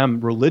listen to them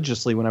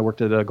religiously when I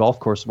worked at a golf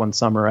course one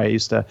summer. I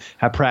used to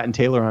have Pratt and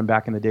Taylor on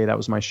back in the day. That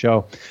was my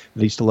show that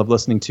I used to love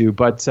listening to.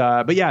 But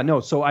yeah, no.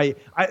 So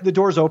the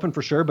door's open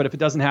for sure. But if it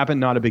doesn't happen,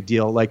 not a big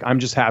deal. Like, I'm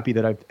just happy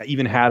that I've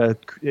even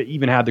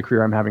had the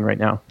career I'm having right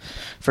now.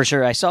 For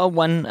sure. I saw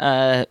one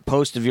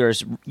post of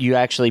yours. You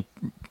actually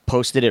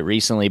posted it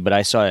recently, but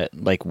I saw it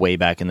like way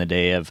back in the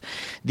day of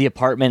the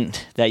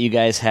apartment that you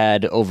guys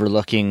had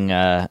overlooking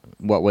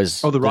what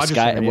was the Rogers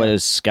Center, what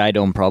is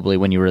Skydome probably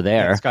when you were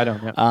there. Yeah,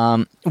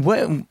 Skydome,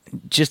 yeah.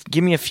 Just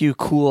give me a few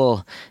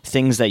cool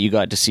things that you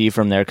got to see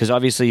from there, because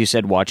obviously you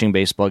said watching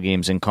baseball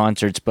games and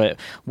concerts, but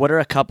what are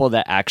a couple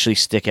that actually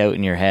stick out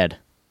in your head?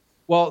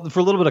 Well, for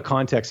a little bit of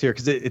context here,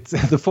 because it's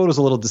the photo's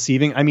a little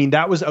deceiving. I mean,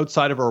 that was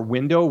outside of our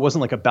window. It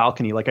wasn't like a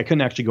balcony. Like I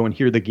couldn't actually go and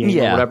hear the game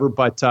or whatever.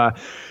 But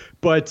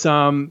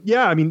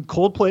yeah, I mean,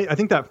 Coldplay. I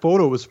think that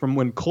photo was from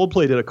when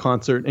Coldplay did a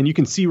concert, and you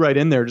can see right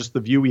in there just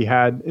the view we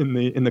had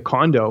in the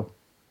condo.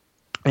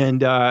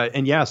 And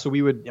yeah, so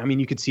we would, I mean,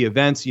 you could see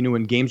events,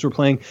 when games were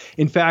playing.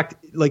 In fact,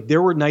 like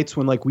there were nights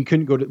when like we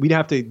couldn't we'd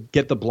have to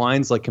get the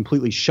blinds like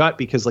completely shut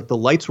because like the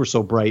lights were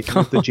so bright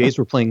and the Jays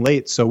were playing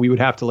late. So we would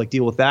have to like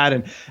deal with that.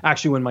 And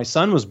actually when my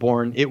son was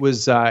born, it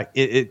was, like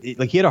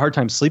he had a hard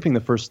time sleeping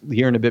the first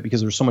year and a bit because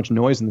there was so much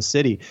noise in the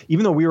city.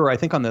 Even though we were, I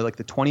think on the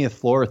 20th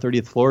floor or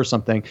 30th floor or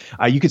something,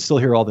 you could still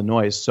hear all the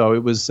noise. So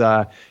it was,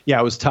 it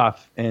was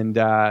tough, and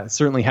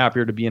certainly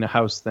happier to be in a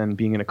house than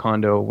being in a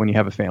condo when you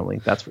have a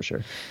family. That's for sure.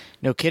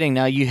 No kidding.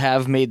 Now you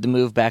have made the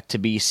move back to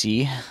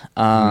BC.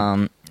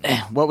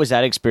 What was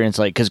that experience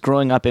like? Because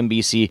growing up in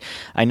BC,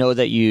 I know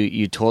that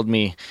you told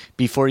me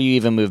before you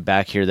even moved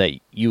back here that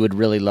you would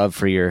really love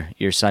for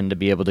your son to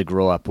be able to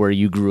grow up where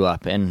you grew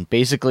up, and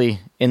basically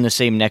in the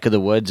same neck of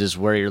the woods as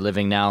where you're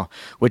living now,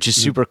 which is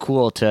super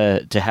cool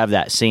to have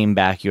that same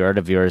backyard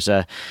of yours.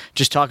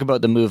 Just talk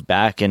about the move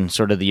back and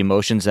sort of the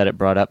emotions that it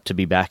brought up to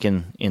be back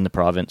in the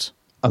province.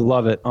 I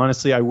love it.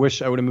 Honestly, I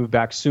wish I would have moved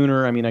back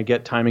sooner. I mean, I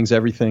get timing's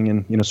everything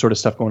and, sort of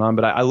stuff going on,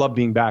 but I love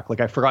being back. Like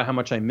I forgot how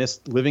much I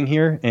missed living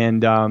here,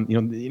 and,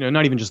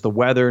 not even just the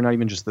weather, not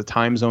even just the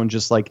time zone,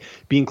 just like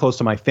being close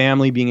to my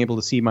family, being able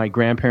to see my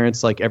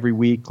grandparents like every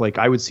week. Like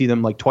I would see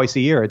them like twice a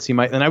year.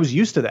 And I was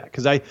used to that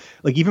because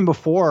even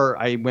before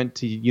I went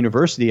to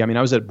university, I mean,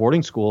 I was at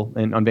boarding school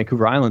on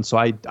Vancouver Island. So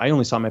I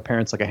only saw my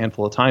parents like a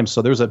handful of times.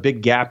 So there was a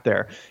big gap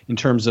there in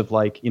terms of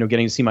like,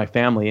 getting to see my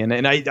family.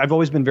 And I've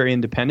always been very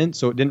independent.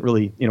 So it didn't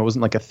really, it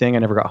wasn't like a thing. I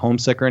never got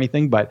homesick or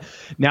anything. But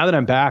now that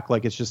I'm back,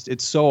 like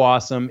it's so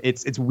awesome.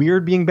 It's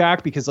weird being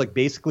back because like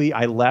basically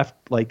I left,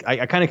 like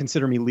I kind of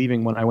consider me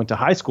leaving when I went to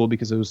high school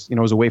because it was, I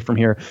was away from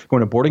here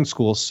going to boarding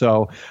school.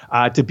 So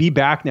to be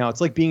back now,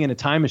 it's like being in a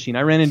time machine.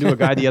 I ran into a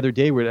guy the other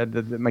day where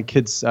my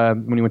kids,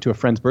 when he went to a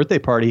friend's birthday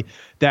party,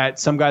 that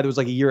some guy that was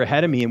like a year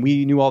ahead of me, and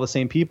we knew all the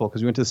same people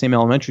because we went to the same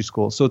elementary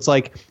school. So it's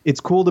like,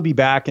 it's cool to be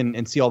back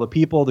and see all the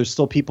people. There's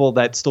still people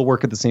that still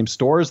work at the same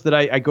stores that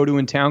I go to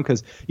in town,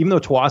 because even though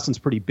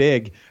Tsawwassen pretty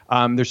big,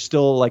 there's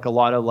still like a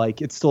lot of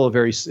like, it's still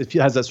it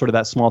has that sort of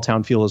that small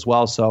town feel as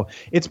well. So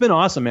it's been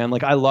awesome, man.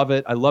 Like I love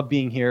it. I love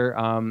being here.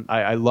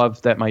 I love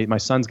that my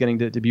son's getting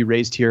to be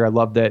raised here. I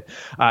love that,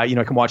 I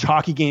can watch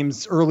hockey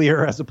games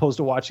earlier as opposed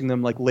to watching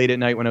them like late at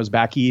night when I was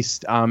back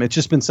east. It's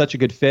just been such a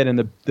good fit.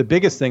 And the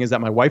biggest thing is that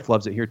my wife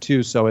loves it here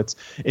too. So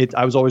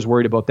I was always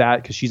worried about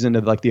that because she's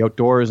into like the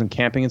outdoors and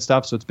camping and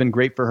stuff. So it's been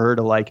great for her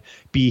to like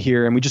be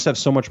here. And we just have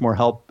so much more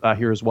help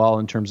here as well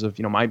in terms of,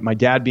 my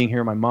dad being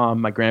here, my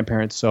mom, my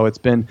grandparents. So it's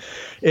so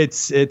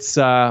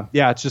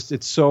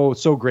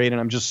great. And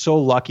I'm just so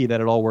lucky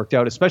that it all worked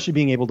out, especially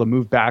being able to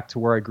move back to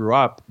where I grew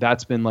up.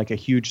 That's been like a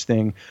huge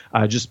thing.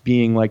 Just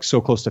being like so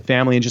close to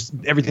family and just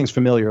everything's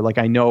familiar. Like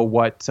I know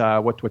what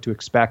to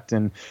expect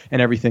and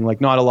everything.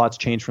 Like not a lot's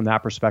changed from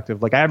that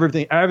perspective. Like I have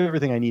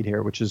everything I need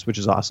here, which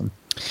is awesome.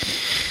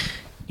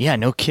 Yeah,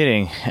 no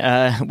kidding.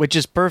 Which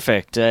is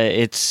perfect.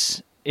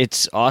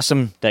 It's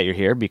awesome that you're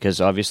here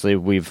because obviously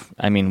we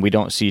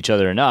don't see each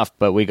other enough,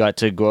 but we got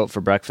to go out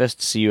for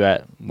breakfast, see you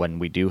when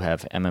we do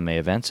have MMA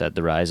events at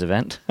the Rise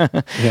event.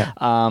 Yeah.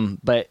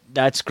 But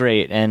that's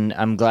great. And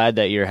I'm glad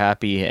that you're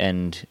happy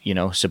and,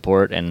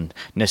 support and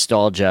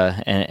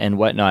nostalgia and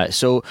whatnot.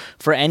 So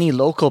for any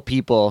local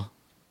people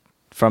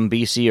from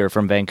BC or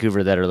from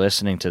Vancouver that are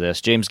listening to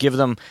this, James, give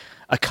them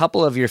a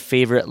couple of your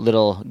favorite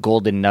little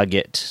golden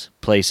nugget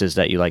places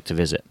that you like to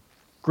visit.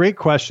 Great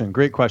question.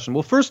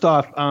 Well, first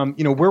off,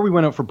 where we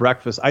went out for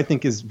breakfast, I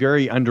think is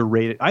very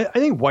underrated. I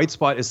think White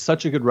Spot is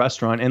such a good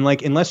restaurant. And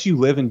unless you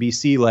live in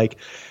BC,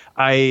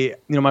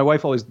 my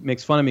wife always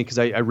makes fun of me because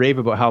I rave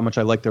about how much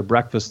I like their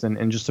breakfast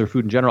and just their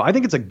food in general. I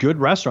think it's a good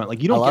restaurant. I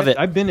love it.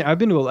 I've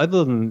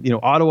lived in,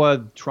 Ottawa,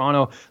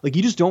 Toronto.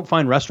 You just don't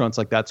find restaurants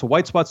like that. So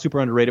White Spot's super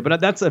underrated,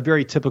 but that's a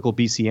very typical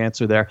BC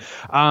answer there.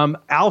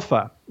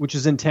 Alpha, which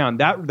is in town.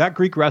 That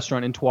Greek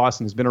restaurant in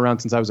Tsawwassen has been around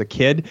since I was a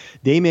kid.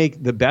 They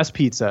make the best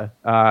pizza,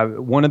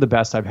 one of the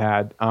best I've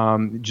had.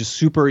 Just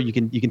super. You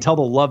can tell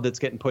the love that's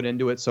getting put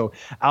into it. So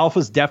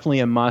Alpha's definitely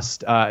a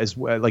must.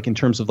 In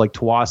terms of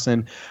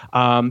Tsawwassen.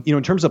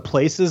 In terms of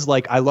places,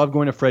 I love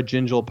going to Fred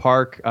Gingell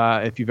Park.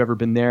 If you've ever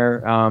been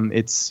there,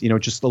 it's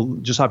just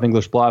off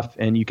English Bluff,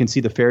 and you can see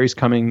the ferries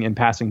coming and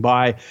passing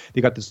by. They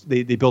got this.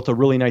 They built a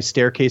really nice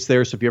staircase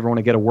there. So if you ever want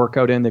to get a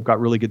workout in, they've got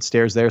really good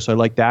stairs there. So I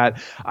like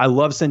that. I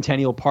love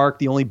Centennial Park.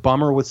 The only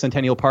bummer with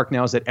Centennial Park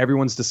now is that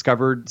everyone's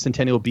discovered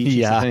Centennial Beach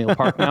and Centennial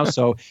Park now.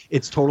 So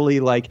it's totally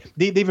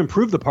they've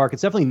improved the park.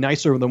 It's definitely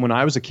nicer than when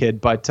I was a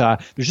kid, but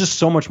there's just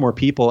so much more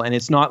people, and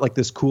it's not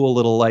this cool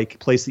little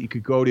place that you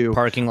could go to.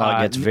 Parking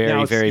lot gets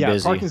very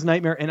busy. Parking's a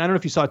nightmare. And I don't know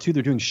if you saw too,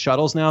 they're doing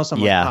shuttles now. So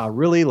I'm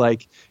really?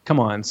 Come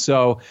on.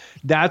 So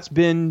that's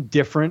been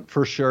different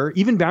for sure.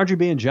 Even Boundary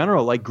Bay in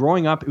general,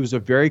 growing up, it was a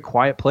very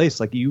quiet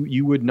place.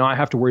 You would not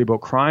have to worry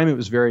about crime. It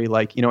was very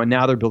and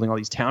now they're building all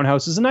these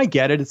townhouses, and I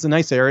get it. It's a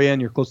nice area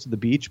and you're close to the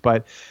beach,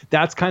 but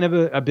that's kind of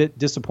a bit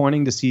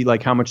disappointing to see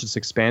how much it's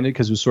expanded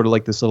because it was sort of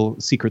this little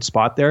secret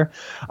spot there.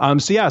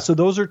 So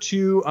those are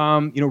two,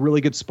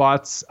 really good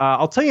spots.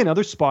 I'll tell you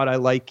another spot I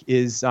like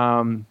is,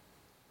 I'm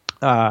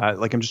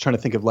just trying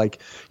to think of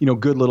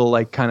good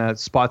little kind of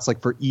spots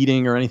for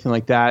eating or anything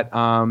like that.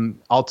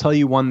 I'll tell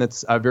you one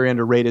that's very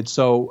underrated.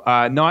 So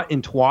not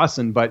in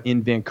Tsawwassen, but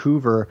in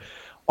Vancouver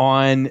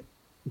on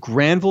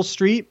Granville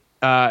Street.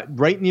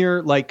 Right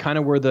near kind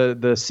of where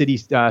the city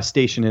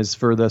station is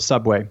for the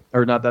subway,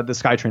 or not the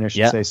SkyTrain, I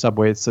should say.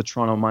 Subway, it's the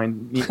Toronto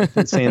mind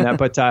saying that,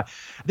 but I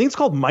think it's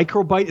called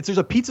Microbite. There's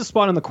a pizza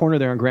spot in the corner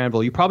there in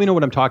Granville. You probably know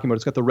what I'm talking about.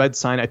 It's got the red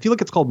sign. I feel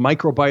like it's called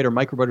Microbite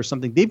or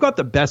something. They've got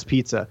the best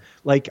pizza.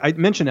 I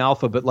mentioned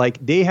Alpha, but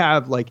they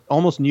have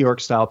almost New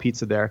York style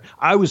pizza there.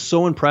 I was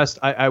so impressed.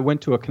 I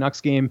went to a Canucks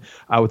game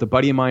with a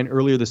buddy of mine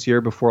earlier this year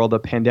before all the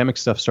pandemic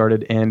stuff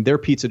started, and their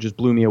pizza just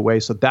blew me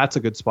away. So that's a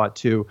good spot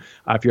too.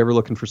 If you're ever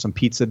looking for some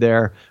pizza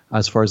there,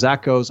 as far as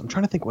that goes. I'm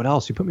trying to think what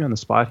else. You put me on the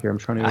spot here. I'm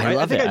trying to. I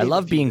love it.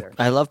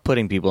 I love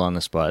putting people on the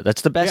spot.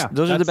 That's the best.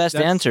 Those are the best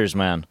answers,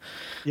 man.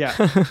 Yeah,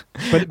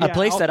 but a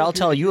place that I'll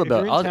tell you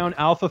about. If you're in town,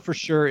 Alpha for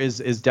sure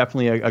is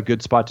definitely a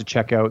good spot to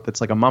check out. That's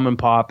like a mom and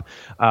pop,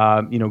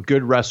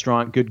 good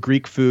restaurant, good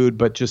Greek food,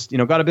 but just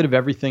got a bit of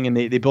everything. And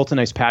they built a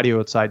nice patio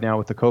outside now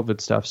with the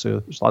COVID stuff. So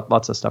there's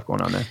lots of stuff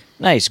going on there.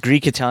 Nice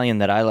Greek Italian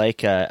that I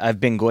like. I've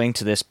been going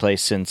to this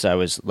place since I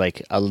was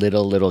a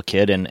little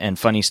kid. And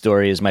funny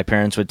story is my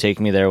parents would take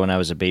me there when I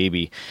was a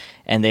baby,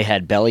 and they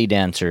had belly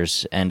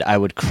dancers, and I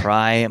would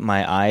cry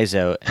my eyes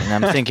out.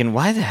 And I'm thinking,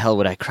 why the hell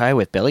would I cry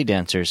with belly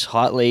dancers?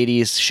 Hot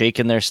ladies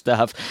shaking their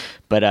stuff,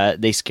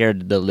 but they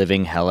scared the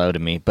living hell out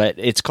of me. But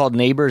it's called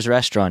Neighbors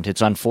Restaurant.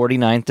 It's on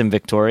 49th and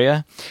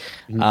Victoria.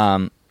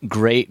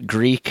 Great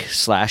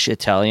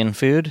Greek/Italian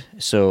food.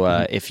 So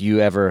if you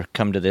ever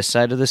come to this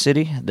side of the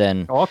city,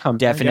 then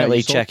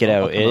definitely check it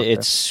out.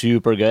 It's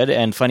super good.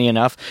 And funny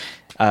enough,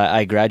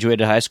 I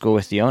graduated high school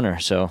with the owner,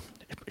 so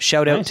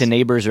shout out to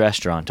Neighbors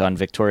Restaurant on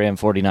Victoria and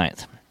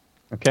 49th.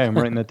 Okay, I'm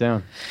writing that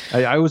down.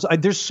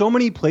 There's so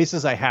many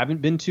places I haven't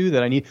been to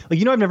that I need.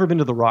 I've never been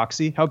to the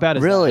Roxy. How bad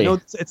is really? that? I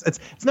know it's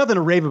nothing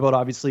to rave about,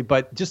 obviously,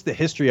 but just the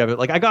history of it.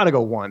 I got to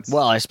go once.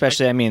 Well,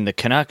 especially, the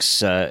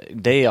Canucks,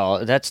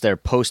 that's their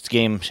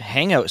post-game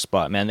hangout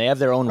spot, man. They have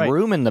their own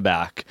room in the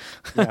back.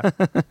 Yeah.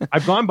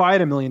 I've gone by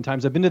it a million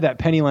times. I've been to that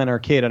Pennyland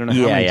Arcade. I don't know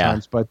how many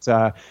times, but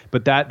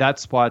that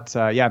spot,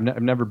 I've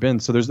never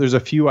been. So there's a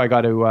few I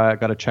got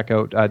to check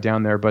out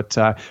down there. But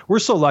we're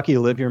so lucky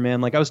to live here,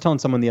 man. I was telling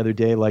someone the other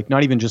day,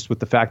 not even just with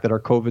the fact that our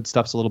COVID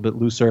stuff's a little bit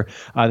looser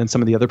than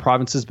some of the other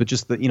provinces, but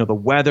just the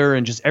weather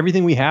and just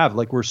everything we have.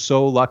 We're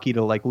so lucky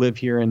to live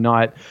here and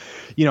not,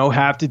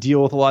 have to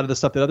deal with a lot of the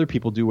stuff that other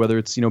people do, whether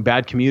it's,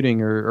 bad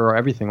commuting or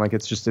everything.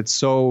 It's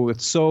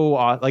so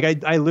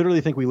I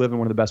literally think we live in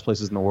one of the best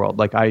places in the world.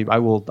 I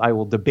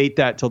will debate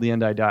that till the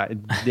end I die.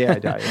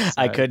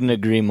 I couldn't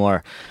agree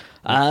more.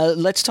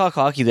 Let's talk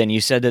hockey then.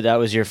 You said that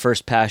was your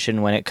first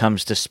passion when it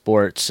comes to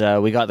sports.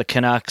 We got the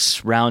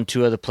Canucks, round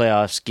 2 of the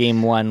playoffs.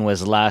 Game 1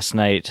 was last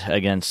night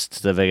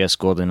against the Vegas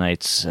Golden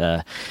Knights.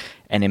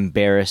 an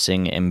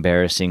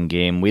embarrassing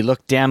game. We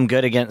looked damn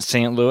good against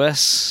St.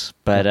 Louis,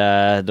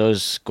 but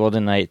those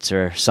Golden Knights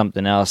are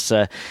something else.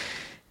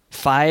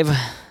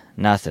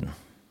 5-0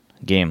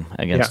 game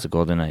against the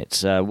Golden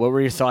Knights. What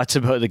were your thoughts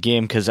about the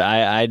game? Because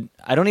I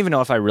don't even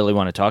know if I really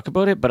want to talk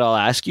about it, but I'll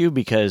ask you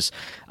because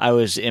I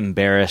was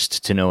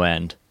embarrassed to no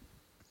end.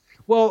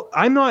 Well,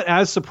 I'm not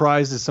as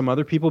surprised as some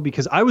other people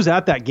because I was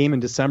at that game in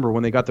December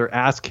when they got their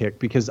ass kicked,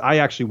 because I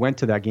actually went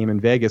to that game in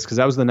Vegas because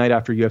that was the night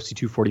after UFC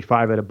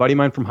 245. I had a buddy of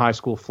mine from high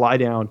school fly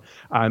down,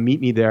 meet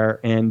me there,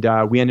 and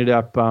we ended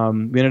up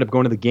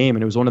going to the game,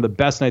 and it was one of the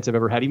best nights I've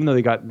ever had, even though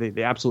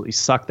they absolutely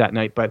sucked that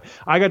night. But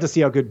I got to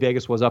see how good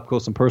Vegas was up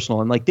close and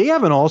personal, and like they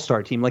have an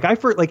all-star team. Like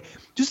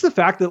just the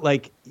fact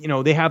that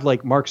they have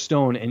like Mark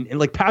Stone and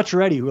like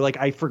Pacioretty, who like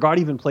I forgot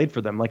even played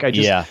for them. Like I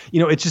just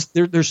it's just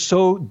they're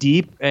so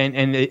deep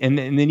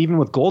and then even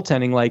with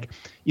goaltending, like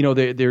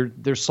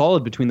they're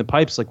solid between the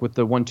pipes, like with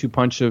the 1-2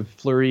 punch of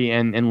Fleury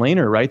and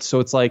Lehner, right? So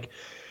it's like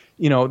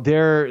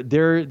they're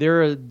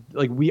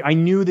like I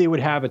knew they would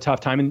have a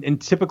tough time,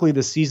 and typically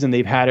this season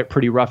they've had it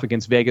pretty rough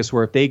against Vegas,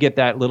 where if they get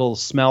that little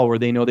smell where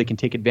they know they can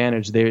take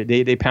advantage,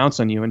 they pounce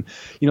on you. And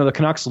the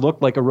Canucks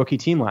looked like a rookie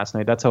team last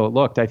night. That's how it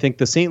looked. I think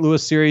the St.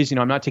 Louis series,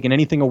 I'm not taking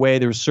anything away.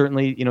 There was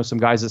certainly some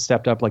guys that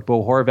stepped up like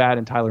Bo Horvat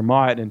and Tyler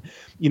Mott, and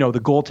the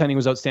goaltending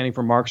was outstanding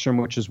for Markstrom,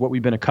 which is what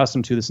we've been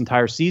accustomed to this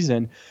entire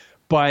season.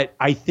 But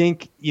I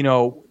think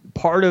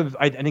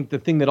I think the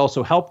thing that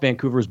also helped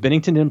Vancouver is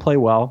Binnington didn't play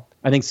well.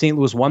 I think St.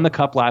 Louis won the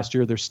cup last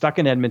year. They're stuck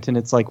in Edmonton.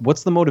 It's like,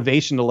 what's the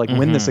motivation to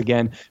win this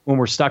again when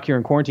we're stuck here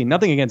in quarantine?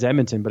 Nothing against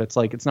Edmonton, but it's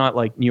like, it's not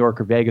like New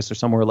York or Vegas or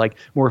somewhere like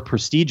more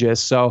prestigious.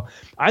 So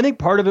I think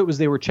part of it was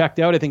they were checked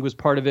out. I think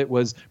part of it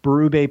was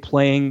Berube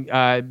playing,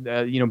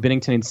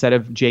 Binnington instead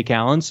of Jake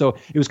Allen. So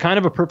it was kind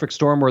of a perfect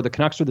storm where the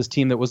Canucks were this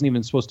team that wasn't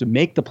even supposed to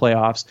make the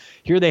playoffs.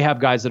 Here they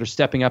have guys that are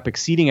stepping up,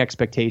 exceeding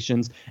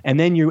expectations. And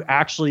then you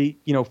actually,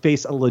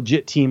 face a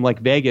legit team like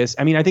Vegas.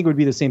 I mean, I think it would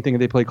be the same thing if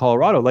they play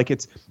Colorado. Like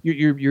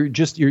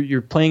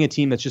you're playing a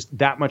team that's just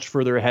that much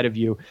further ahead of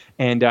you,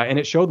 and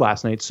it showed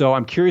last night. So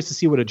I'm curious to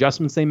see what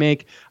adjustments they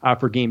make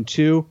for Game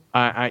 2.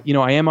 I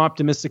am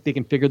optimistic they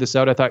can figure this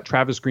out. I thought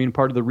Travis Green,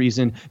 part of the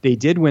reason they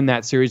did win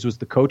that series was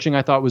the coaching.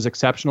 I thought was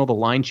exceptional. The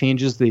line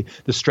changes, the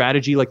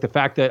strategy, like the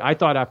fact that I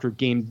thought after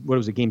Game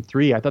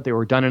 3, I thought they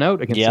were done and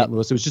out against St.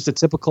 Louis. It was just a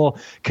typical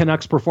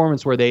Canucks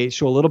performance where they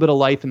show a little bit of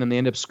life and then they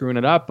end up screwing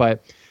it up.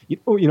 But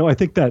I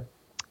think that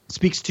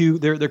speaks to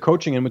their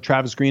coaching and with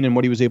Travis Green and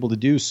what he was able to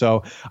do.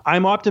 So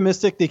I'm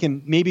optimistic they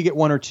can maybe get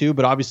 1 or 2,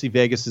 but obviously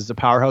Vegas is a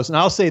powerhouse. And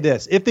I'll say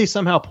this, if they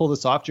somehow pull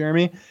this off,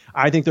 Jeremy,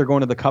 I think they're going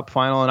to the Cup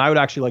final, and I would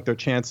actually like their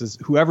chances,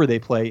 whoever they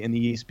play in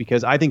the East,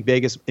 because I think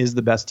Vegas is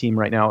the best team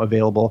right now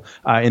available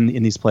in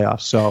these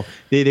playoffs. So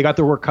they got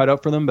their work cut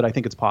out for them, but I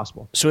think it's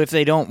possible. So if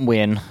they don't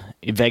win,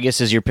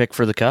 Vegas is your pick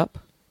for the Cup?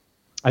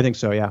 I think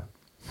so, yeah.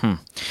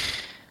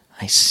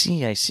 I see.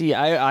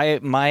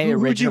 My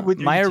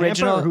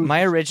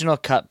original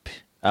Cup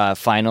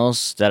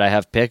finals that I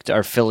have picked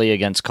are Philly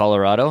against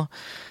Colorado.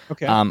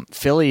 Okay.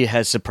 Philly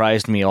has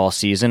surprised me all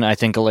season. I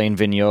think Alain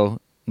Vigneault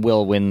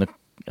will win the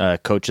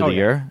Coach of the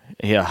Year.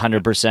 Yeah,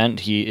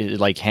 100%. He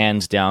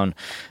hands down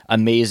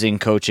amazing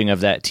coaching of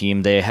that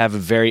team. They have a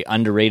very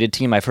underrated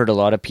team. I've heard a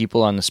lot of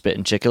people on the Spit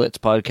and Chicklets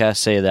podcast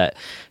say that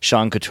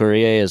Sean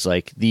Couturier is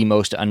like the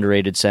most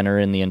underrated center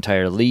in the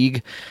entire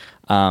league.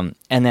 And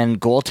then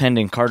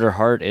goaltending, Carter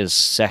Hart is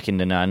second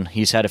to none.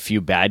 He's had a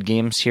few bad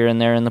games here and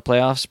there in the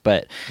playoffs,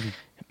 but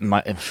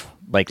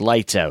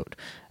lights out.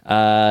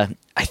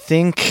 I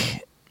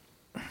think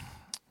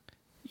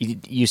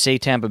you say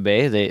Tampa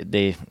Bay.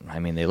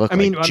 They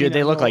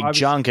look like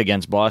junk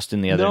against Boston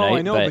the other night.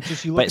 I know,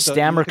 but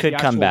Stammer could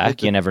come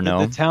back. You never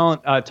know. The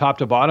talent top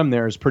to bottom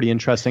there is pretty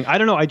interesting. I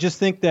don't know. I just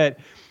think that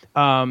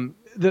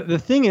the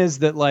thing is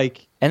that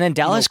and then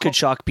Dallas could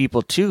shock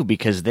people too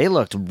because they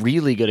looked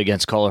really good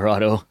against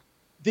Colorado.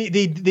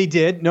 They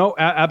did. No,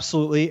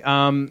 absolutely.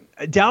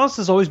 Dallas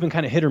has always been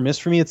kind of hit or miss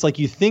for me. It's like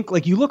you think,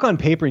 you look on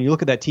paper and you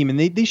look at that team and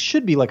they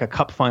should be like a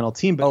Cup final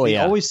team, but they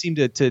always seem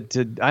to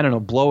I don't know,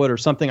 blow it or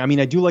something. I mean,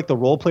 I do like the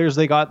role players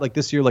they got like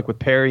this year, like with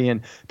Perry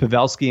and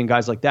Pavelski and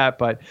guys like that,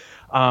 but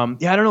I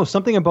don't know.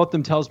 Something about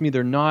them tells me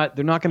they're not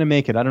going to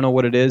make it. I don't know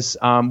what it is.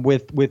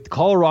 With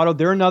Colorado,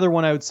 they're another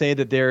one I would say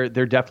that they're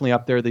definitely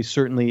up there. They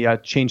certainly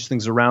changed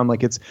things around.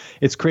 Like it's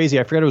crazy.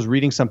 I forget I was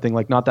reading something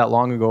like not that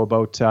long ago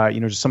about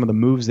just some of the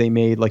moves they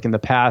made like in the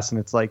past, and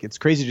it's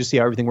crazy to see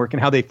how everything worked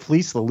and how they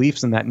fleeced the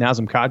Leafs in that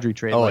Nazem Kadri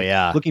trade.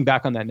 Looking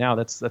back on that now,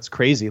 that's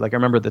crazy. Like I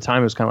remember at the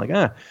time it was kind of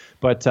like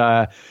but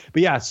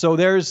yeah. So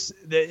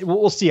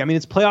we'll see. I mean,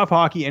 it's playoff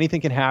hockey.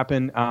 Anything can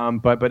happen.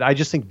 But I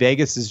just think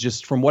Vegas is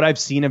just, from what I've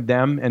seen of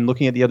them and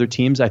looking at the other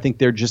teams, I think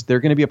they're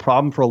going to be a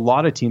problem for a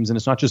lot of teams, and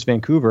it's not just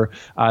Vancouver.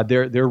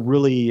 They're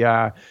really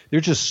they're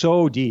just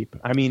so deep.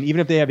 I mean,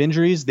 even if they have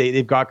injuries,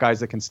 they've got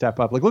guys that can step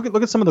up. Like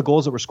look at some of the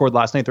goals that were scored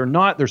last night. They're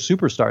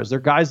superstars. They're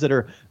guys that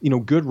are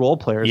good role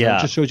players. Yeah. And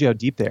it just shows you how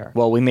deep they are.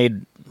 Well, we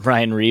made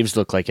Ryan Reeves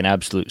look like an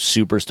absolute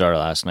superstar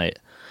last night.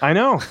 I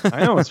know.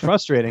 It's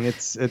frustrating.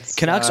 It's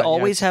Canucks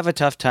always have a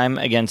tough time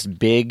against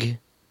big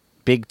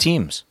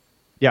teams.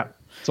 Yeah.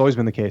 It's always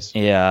been the case.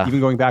 Yeah. Even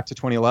going back to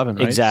 2011,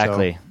 right?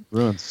 Exactly. So,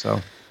 Bruins,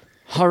 so.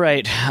 All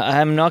right.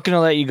 I'm not going to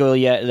let you go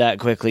yet that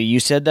quickly. You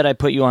said that I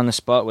put you on the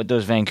spot with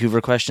those Vancouver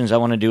questions. I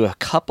want to do a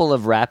couple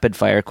of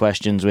rapid-fire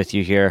questions with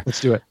you here.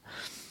 Let's do it.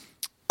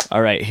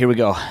 All right. Here we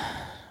go.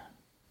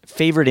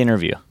 Favorite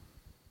interview?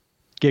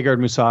 Gegard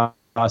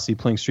Mousasi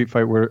playing Street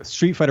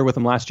Fighter with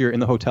him last year in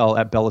the hotel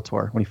at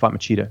Bellator when he fought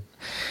Machida.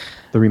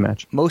 The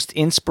rematch. Most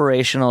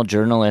inspirational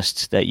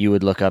journalist that you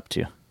would look up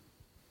to?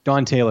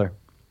 Don Taylor.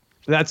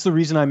 That's the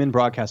reason I'm in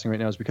broadcasting right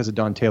now is because of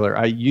Don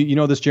Taylor. You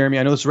know this, Jeremy.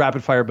 I know this is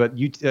rapid fire, but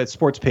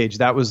Sports Page,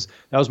 that was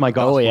my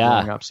gospel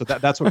growing up. So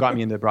that's what got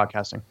me into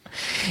broadcasting.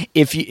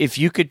 If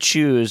you could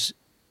choose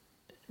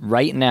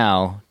right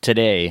now,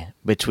 today,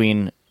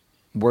 between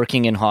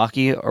working in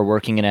hockey or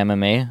working in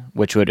MMA,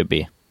 which would it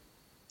be?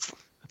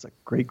 That's a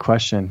great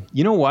question.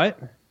 You know what?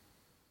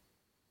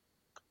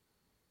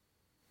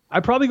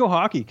 I'd probably go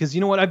hockey because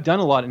you know what? I've done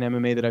a lot in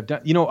MMA that I've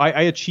done. You know,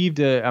 I achieved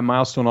a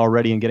milestone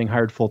already in getting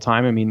hired full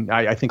time. I mean,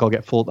 I think I'll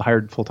get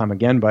hired full time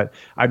again, but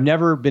I've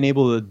never been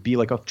able to be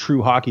like a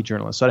true hockey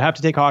journalist. So I'd have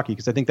to take hockey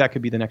because I think that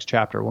could be the next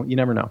chapter. Well, you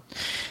never know.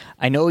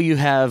 I know you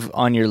have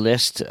on your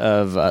list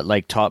of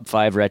like top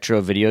 5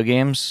 retro video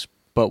games,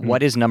 but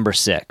what is number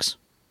 6?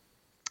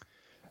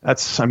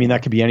 That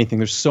could be anything.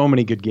 There's so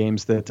many good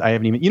games that I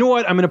haven't even. You know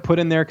what? I'm going to put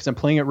in there because I'm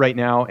playing it right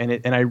now,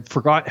 and I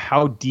forgot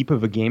how deep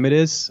of a game it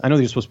is. I know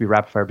these are supposed to be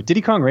rapid fire, but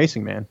Diddy Kong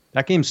Racing, man,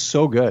 that game's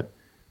so good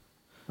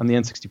on the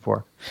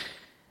N64.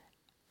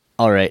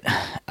 All right.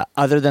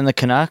 Other than the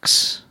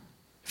Canucks,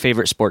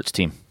 favorite sports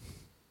team?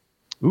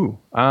 Ooh,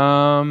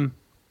 I'll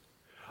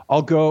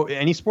go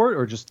any sport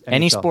or just NHL?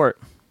 Any sport.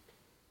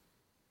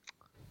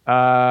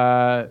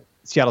 Seattle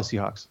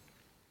Seahawks.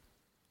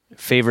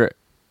 Favorite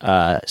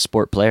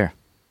sport player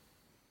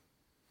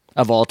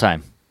of all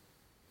time?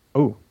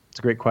 Oh, it's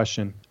a great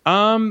question.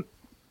 Alexander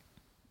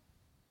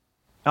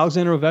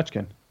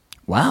Ovechkin.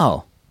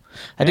 Wow,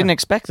 I didn't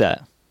expect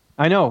that.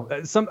 I know.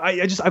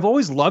 I've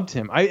always loved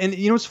him. And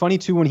you know what's funny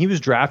too? When he was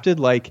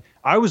drafted, like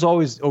I was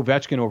always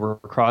Ovechkin over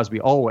Crosby.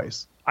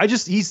 Always.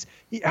 He's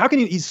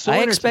so.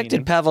 I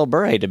expected Pavel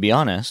Bure, to be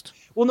honest.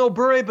 Well, no,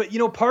 Bure, but you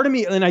know, part of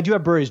me, and I do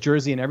have Bure's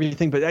jersey and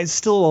everything, but I'm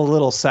still a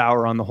little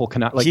sour on the whole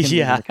Canucks, like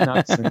the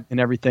Canucks and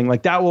everything.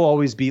 Like that will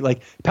always be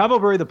like Pavel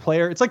Bure, the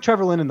player. It's like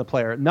Trevor Linden, the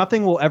player.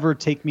 Nothing will ever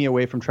take me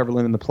away from Trevor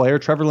Linden, the player.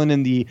 Trevor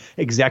Linden, the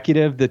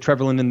executive, the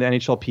Trevor Linden, the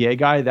NHLPA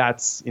guy.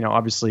 That's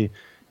obviously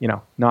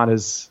not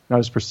as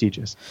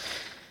prestigious.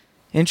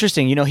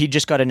 Interesting. He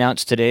just got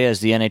announced today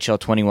as the NHL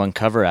 21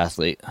 cover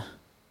athlete.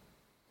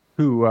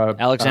 Who?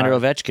 Alexander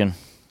Ovechkin.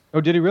 Oh,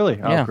 did he really?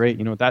 Yeah. Oh, great.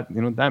 You know what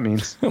that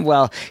means.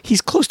 Well,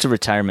 he's close to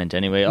retirement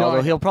anyway,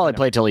 although he'll probably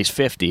play till he's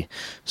 50.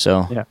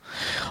 So, yeah.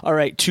 All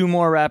right, 2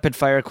 more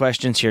rapid-fire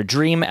questions here.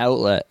 Dream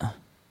outlet.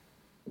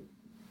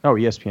 Oh,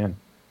 ESPN.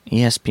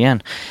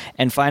 ESPN.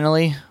 And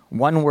finally,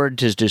 one word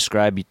to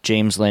describe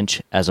James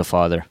Lynch as a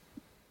father.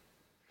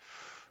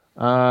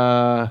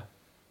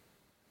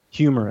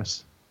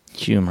 Humorous.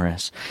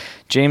 Humorous.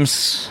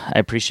 James, I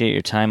appreciate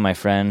your time, my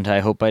friend. I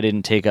hope I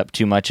didn't take up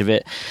too much of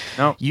it.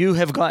 No. You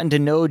have gotten to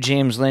know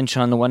James Lynch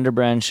on the Wonder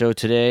Brand show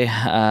today.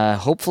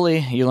 Hopefully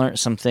you learned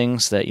some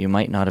things that you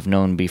might not have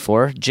known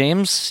before.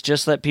 James,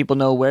 just let people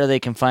know where they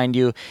can find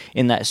you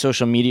in that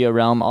social media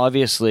realm.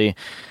 Obviously,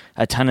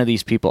 a ton of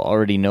these people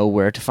already know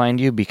where to find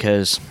you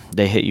because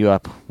they hit you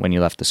up when you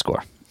left the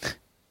score.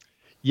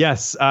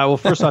 Yes. Well,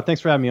 first off, thanks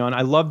for having me on.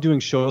 I love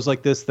doing shows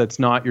like this. That's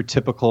not your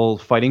typical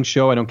fighting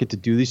show. I don't get to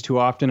do these too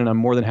often, and I'm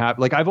more than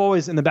happy. Like I've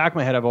always, in the back of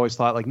my head, I've always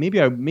thought, like maybe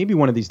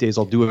one of these days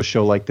I'll do a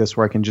show like this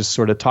where I can just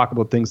sort of talk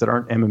about things that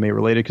aren't MMA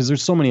related because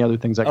there's so many other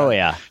things that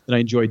I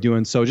enjoy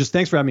doing. So just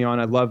thanks for having me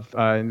on. I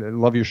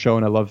love your show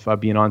and I love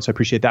being on. So I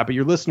appreciate that. But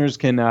your listeners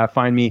can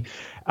find me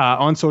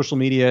on social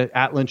media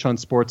at Lynch on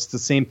Sports. It's the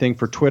same thing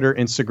for Twitter,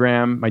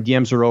 Instagram. My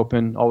DMs are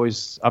open.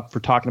 Always up for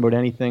talking about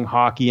anything,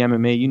 hockey,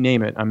 MMA, you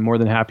name it. I'm more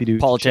than happy to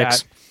politics.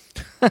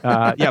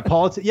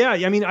 Politics. Yeah,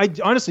 I mean, I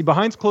honestly,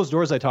 behind closed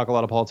doors, I talk a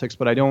lot of politics,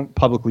 but I don't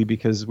publicly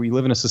because we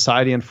live in a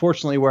society,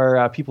 unfortunately,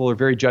 where people are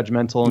very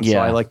judgmental, and so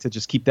I like to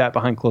just keep that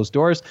behind closed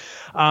doors.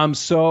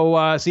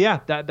 So yeah,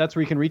 that's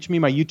where you can reach me.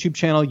 My YouTube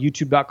channel,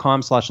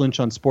 youtube.com/Lynch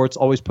on Sports,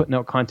 always putting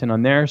out content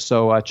on there.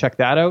 So check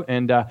that out.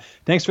 And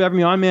thanks for having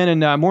me on, man.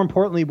 And more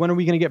importantly, when are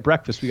we going to get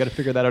breakfast? We got to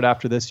figure that out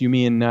after this. You,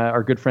 me, and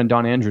our good friend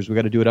Don Andrews. We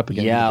got to do it up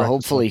again. Yeah,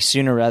 hopefully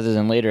sooner rather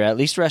than later. At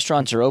least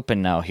restaurants are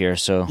open now here,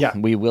 so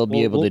we will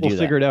be able to do that. We'll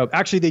figure it out.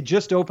 Actually, they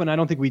just opened. I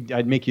don't think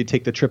I'd make you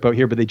take the trip out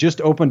here, but they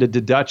just opened a De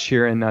Dutch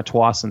here in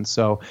Tsawwassen,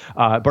 so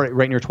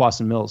right near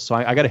Tsawwassen Mills. So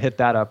I got to hit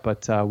that up,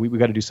 but we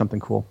got to do something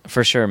cool.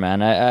 For sure,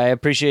 man. I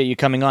appreciate you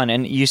coming on.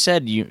 And you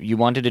said you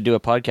wanted to do a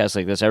podcast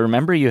like this. I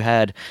remember you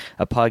had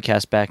a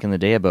podcast back in the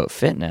day about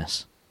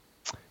fitness.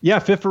 Yeah,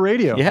 Fit for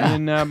Radio. Yeah.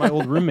 And my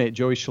old roommate,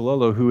 Joey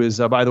Shalolo, who is,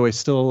 by the way,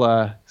 still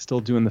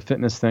doing the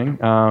fitness thing.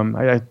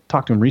 I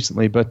talked to him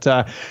recently, but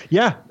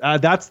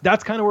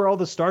that's kind of where all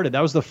this started.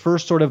 That was the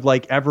first sort of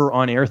like ever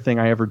on air thing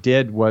I ever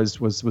did was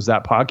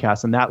that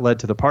podcast. And that led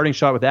to the Parting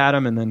Shot with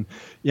Adam. And then,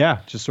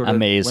 just sort of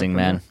amazing,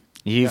 man.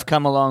 You've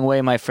come a long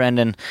way, my friend,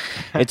 and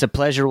it's a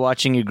pleasure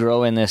watching you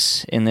grow in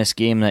this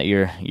game that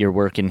you're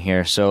working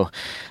here. So,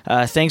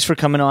 thanks for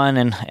coming on,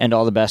 and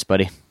all the best,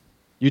 buddy.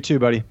 You too,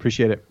 buddy.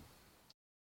 Appreciate it.